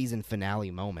season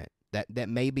finale moment. That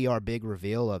may be our big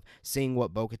reveal of seeing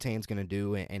what Bo-Katan's going to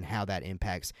do and how that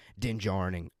impacts Din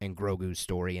Djarin and Grogu's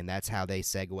story. And that's how they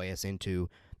segue us into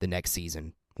the next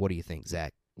season. What do you think,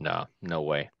 Zach? No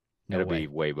way. It'll be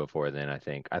way before then, I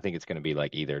think. I think it's going to be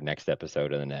like either next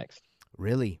episode or the next.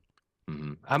 Really?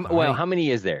 Mm-hmm. Well, how many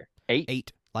is there? 8?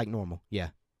 8, like normal, yeah.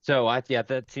 So,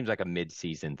 that seems like a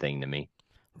mid-season thing to me.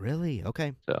 Really?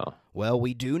 Okay. So, well,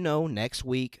 we do know next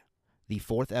week, the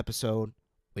 4th episode,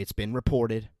 it's been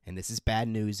reported, and this is bad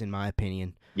news in my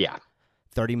opinion. Yeah.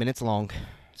 30 minutes long,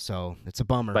 so it's a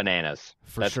bummer. Bananas.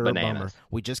 That's sure bananas. A bummer.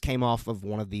 We just came off of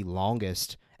one of the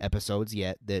longest episodes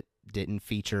yet that didn't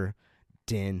feature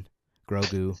Din,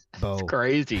 Grogu, Bo. It's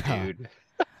crazy, dude.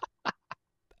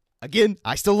 Again,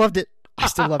 I still loved it. I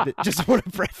still loved it. Just want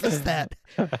to preface that.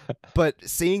 But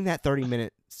seeing that 30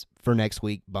 minutes for next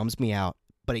week bums me out.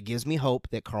 But it gives me hope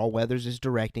that Carl Weathers is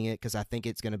directing it because I think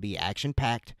it's going to be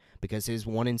action-packed because his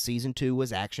one in Season 2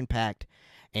 was action-packed.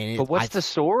 But what's the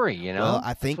story, you know? Well,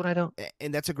 I think, that's what I don't...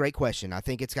 and that's a great question. I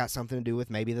think it's got something to do with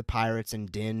maybe the pirates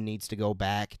and Den needs to go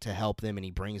back to help them, and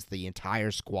he brings the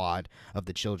entire squad of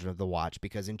the Children of the Watch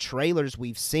because in trailers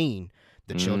we've seen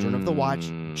the Children of the Watch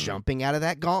jumping out of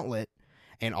that gauntlet,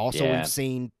 and also we've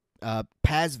seen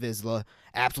Paz Vizsla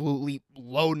absolutely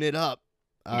loading it up.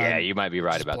 Yeah, you might be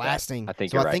right about blasting. that. I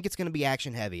think so you're I think it's going to be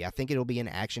action heavy. I think it'll be an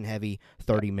action heavy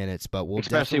 30 minutes, but we'll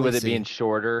especially with it see. being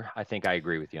shorter. I think I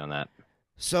agree with you on that.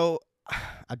 So,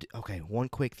 okay, one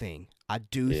quick thing. I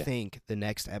do think the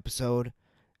next episode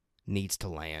needs to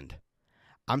land.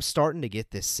 I'm starting to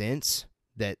get this sense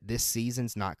that this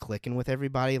season's not clicking with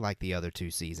everybody like the other two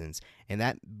seasons, and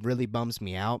that really bums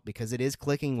me out because it is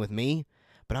clicking with me,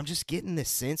 but I'm just getting this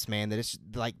sense, man, that it's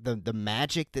like the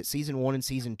magic that Season 1 and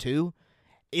Season 2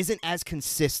 isn't as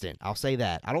consistent. I'll say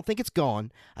that. I don't think it's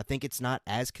gone. I think it's not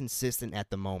as consistent at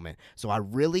the moment. So I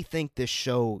really think this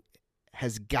show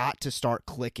has got to start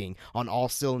clicking on all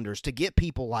cylinders to get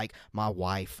people like my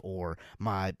wife or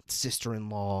my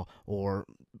sister-in-law or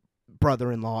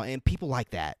brother-in-law and people like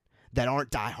that aren't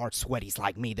diehard sweaties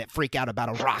like me that freak out about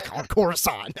a rock on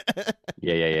Coruscant.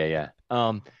 Yeah.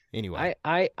 Anyway,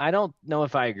 I don't know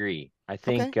if I agree. I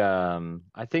think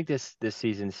I think this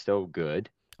season's still good.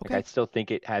 Okay. Like, I still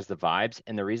think it has the vibes,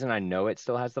 and the reason I know it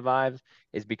still has the vibes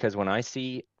is because when I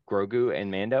see Grogu and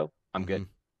Mando, I'm good.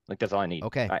 Like that's all I need.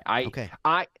 Okay.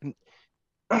 I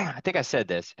think I said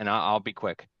this, and I'll be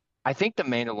quick. I think the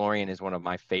Mandalorian is one of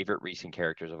my favorite recent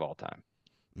characters of all time.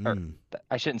 Or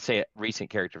I shouldn't say it recent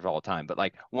character of all time, but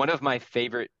like one of my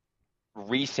favorite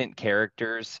recent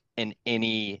characters in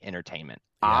any entertainment.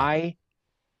 Yeah. I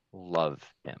love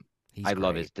him. I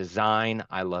love his design.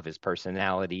 I love his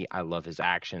personality. I love his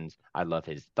actions. I love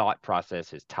his thought process,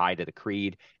 his tie to the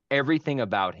creed. Everything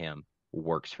about him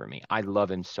works for me. I love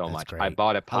him so much. Great. I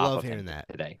bought a pop of him that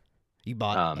today. You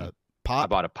bought a pop? I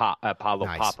bought a Apollo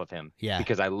nice. pop of him yeah.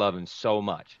 because I love him so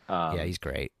much. Yeah, he's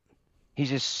great. He's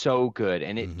just so good,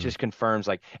 and it just confirms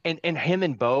like and him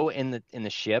and Bo in the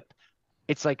ship.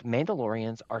 It's like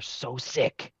Mandalorians are so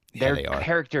sick. Yeah, their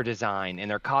character design and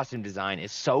their costume design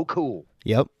is so cool.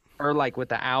 Yep. Or like with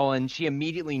the owl, and she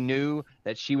immediately knew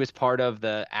that she was part of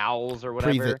the owls or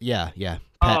whatever. Yeah.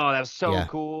 Oh, that was so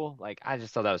cool. Like I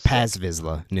just thought that was Paz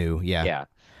Vizsla knew. Yeah. Yeah.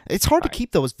 It's hard to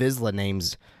keep those Vizsla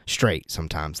names straight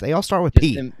sometimes. They all start with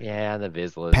P. The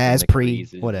Vizslas. Paz, Pre,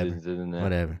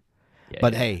 whatever. Yeah,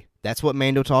 but hey, that's what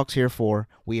Mando Talk's here for.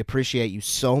 We appreciate you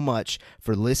so much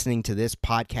for listening to this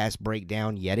podcast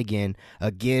breakdown yet again.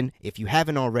 Again, if you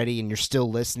haven't already and you're still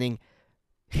listening,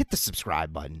 hit the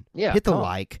subscribe button. Yeah, hit the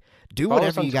like. Do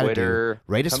whatever you got to do.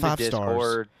 Rate us 5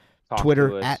 stars.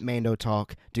 Twitter at Mando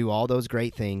Talk. Do all those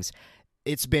great things.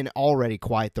 It's been already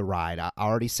quite the ride. I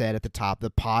already said at the top,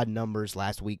 the pod numbers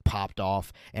last week popped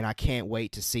off, and I can't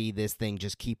wait to see this thing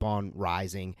just keep on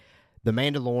rising. The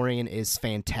Mandalorian is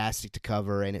fantastic to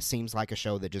cover, and it seems like a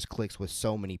show that just clicks with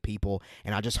so many people,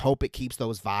 and I just hope it keeps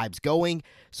those vibes going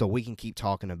so we can keep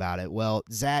talking about it. Well,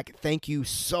 Zach, thank you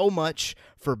so much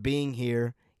for being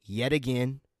here yet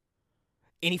again.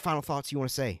 Any final thoughts you want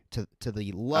to say to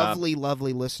the lovely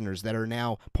listeners that are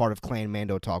now part of Clan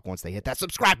Mando Talk once they hit that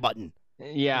subscribe button?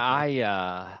 Yeah,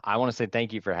 I want to say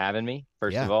thank you for having me,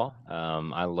 first of all.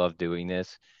 I love doing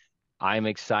this. I'm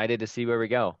excited to see where we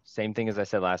go. Same thing as I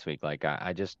said last week. Like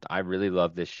I really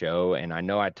love this show, and I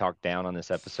know I talked down on this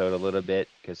episode a little bit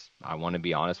because I want to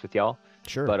be honest with y'all.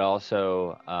 Sure. But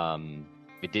also,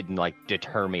 it didn't like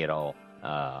deter me at all.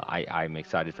 I'm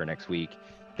excited for next week.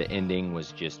 The ending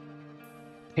was just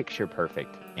picture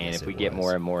perfect, and if we get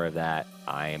more and more of that,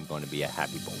 I am going to be a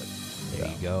happy boy. There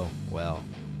you go. Well,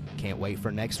 can't wait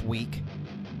for next week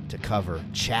to cover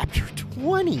Chapter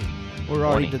 20. We're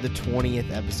already to the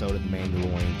 20th episode of The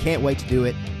Mandalorian. Can't wait to do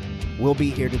it. We'll be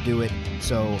here to do it.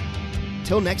 So,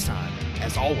 till next time,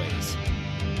 as always,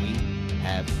 we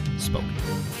have spoken.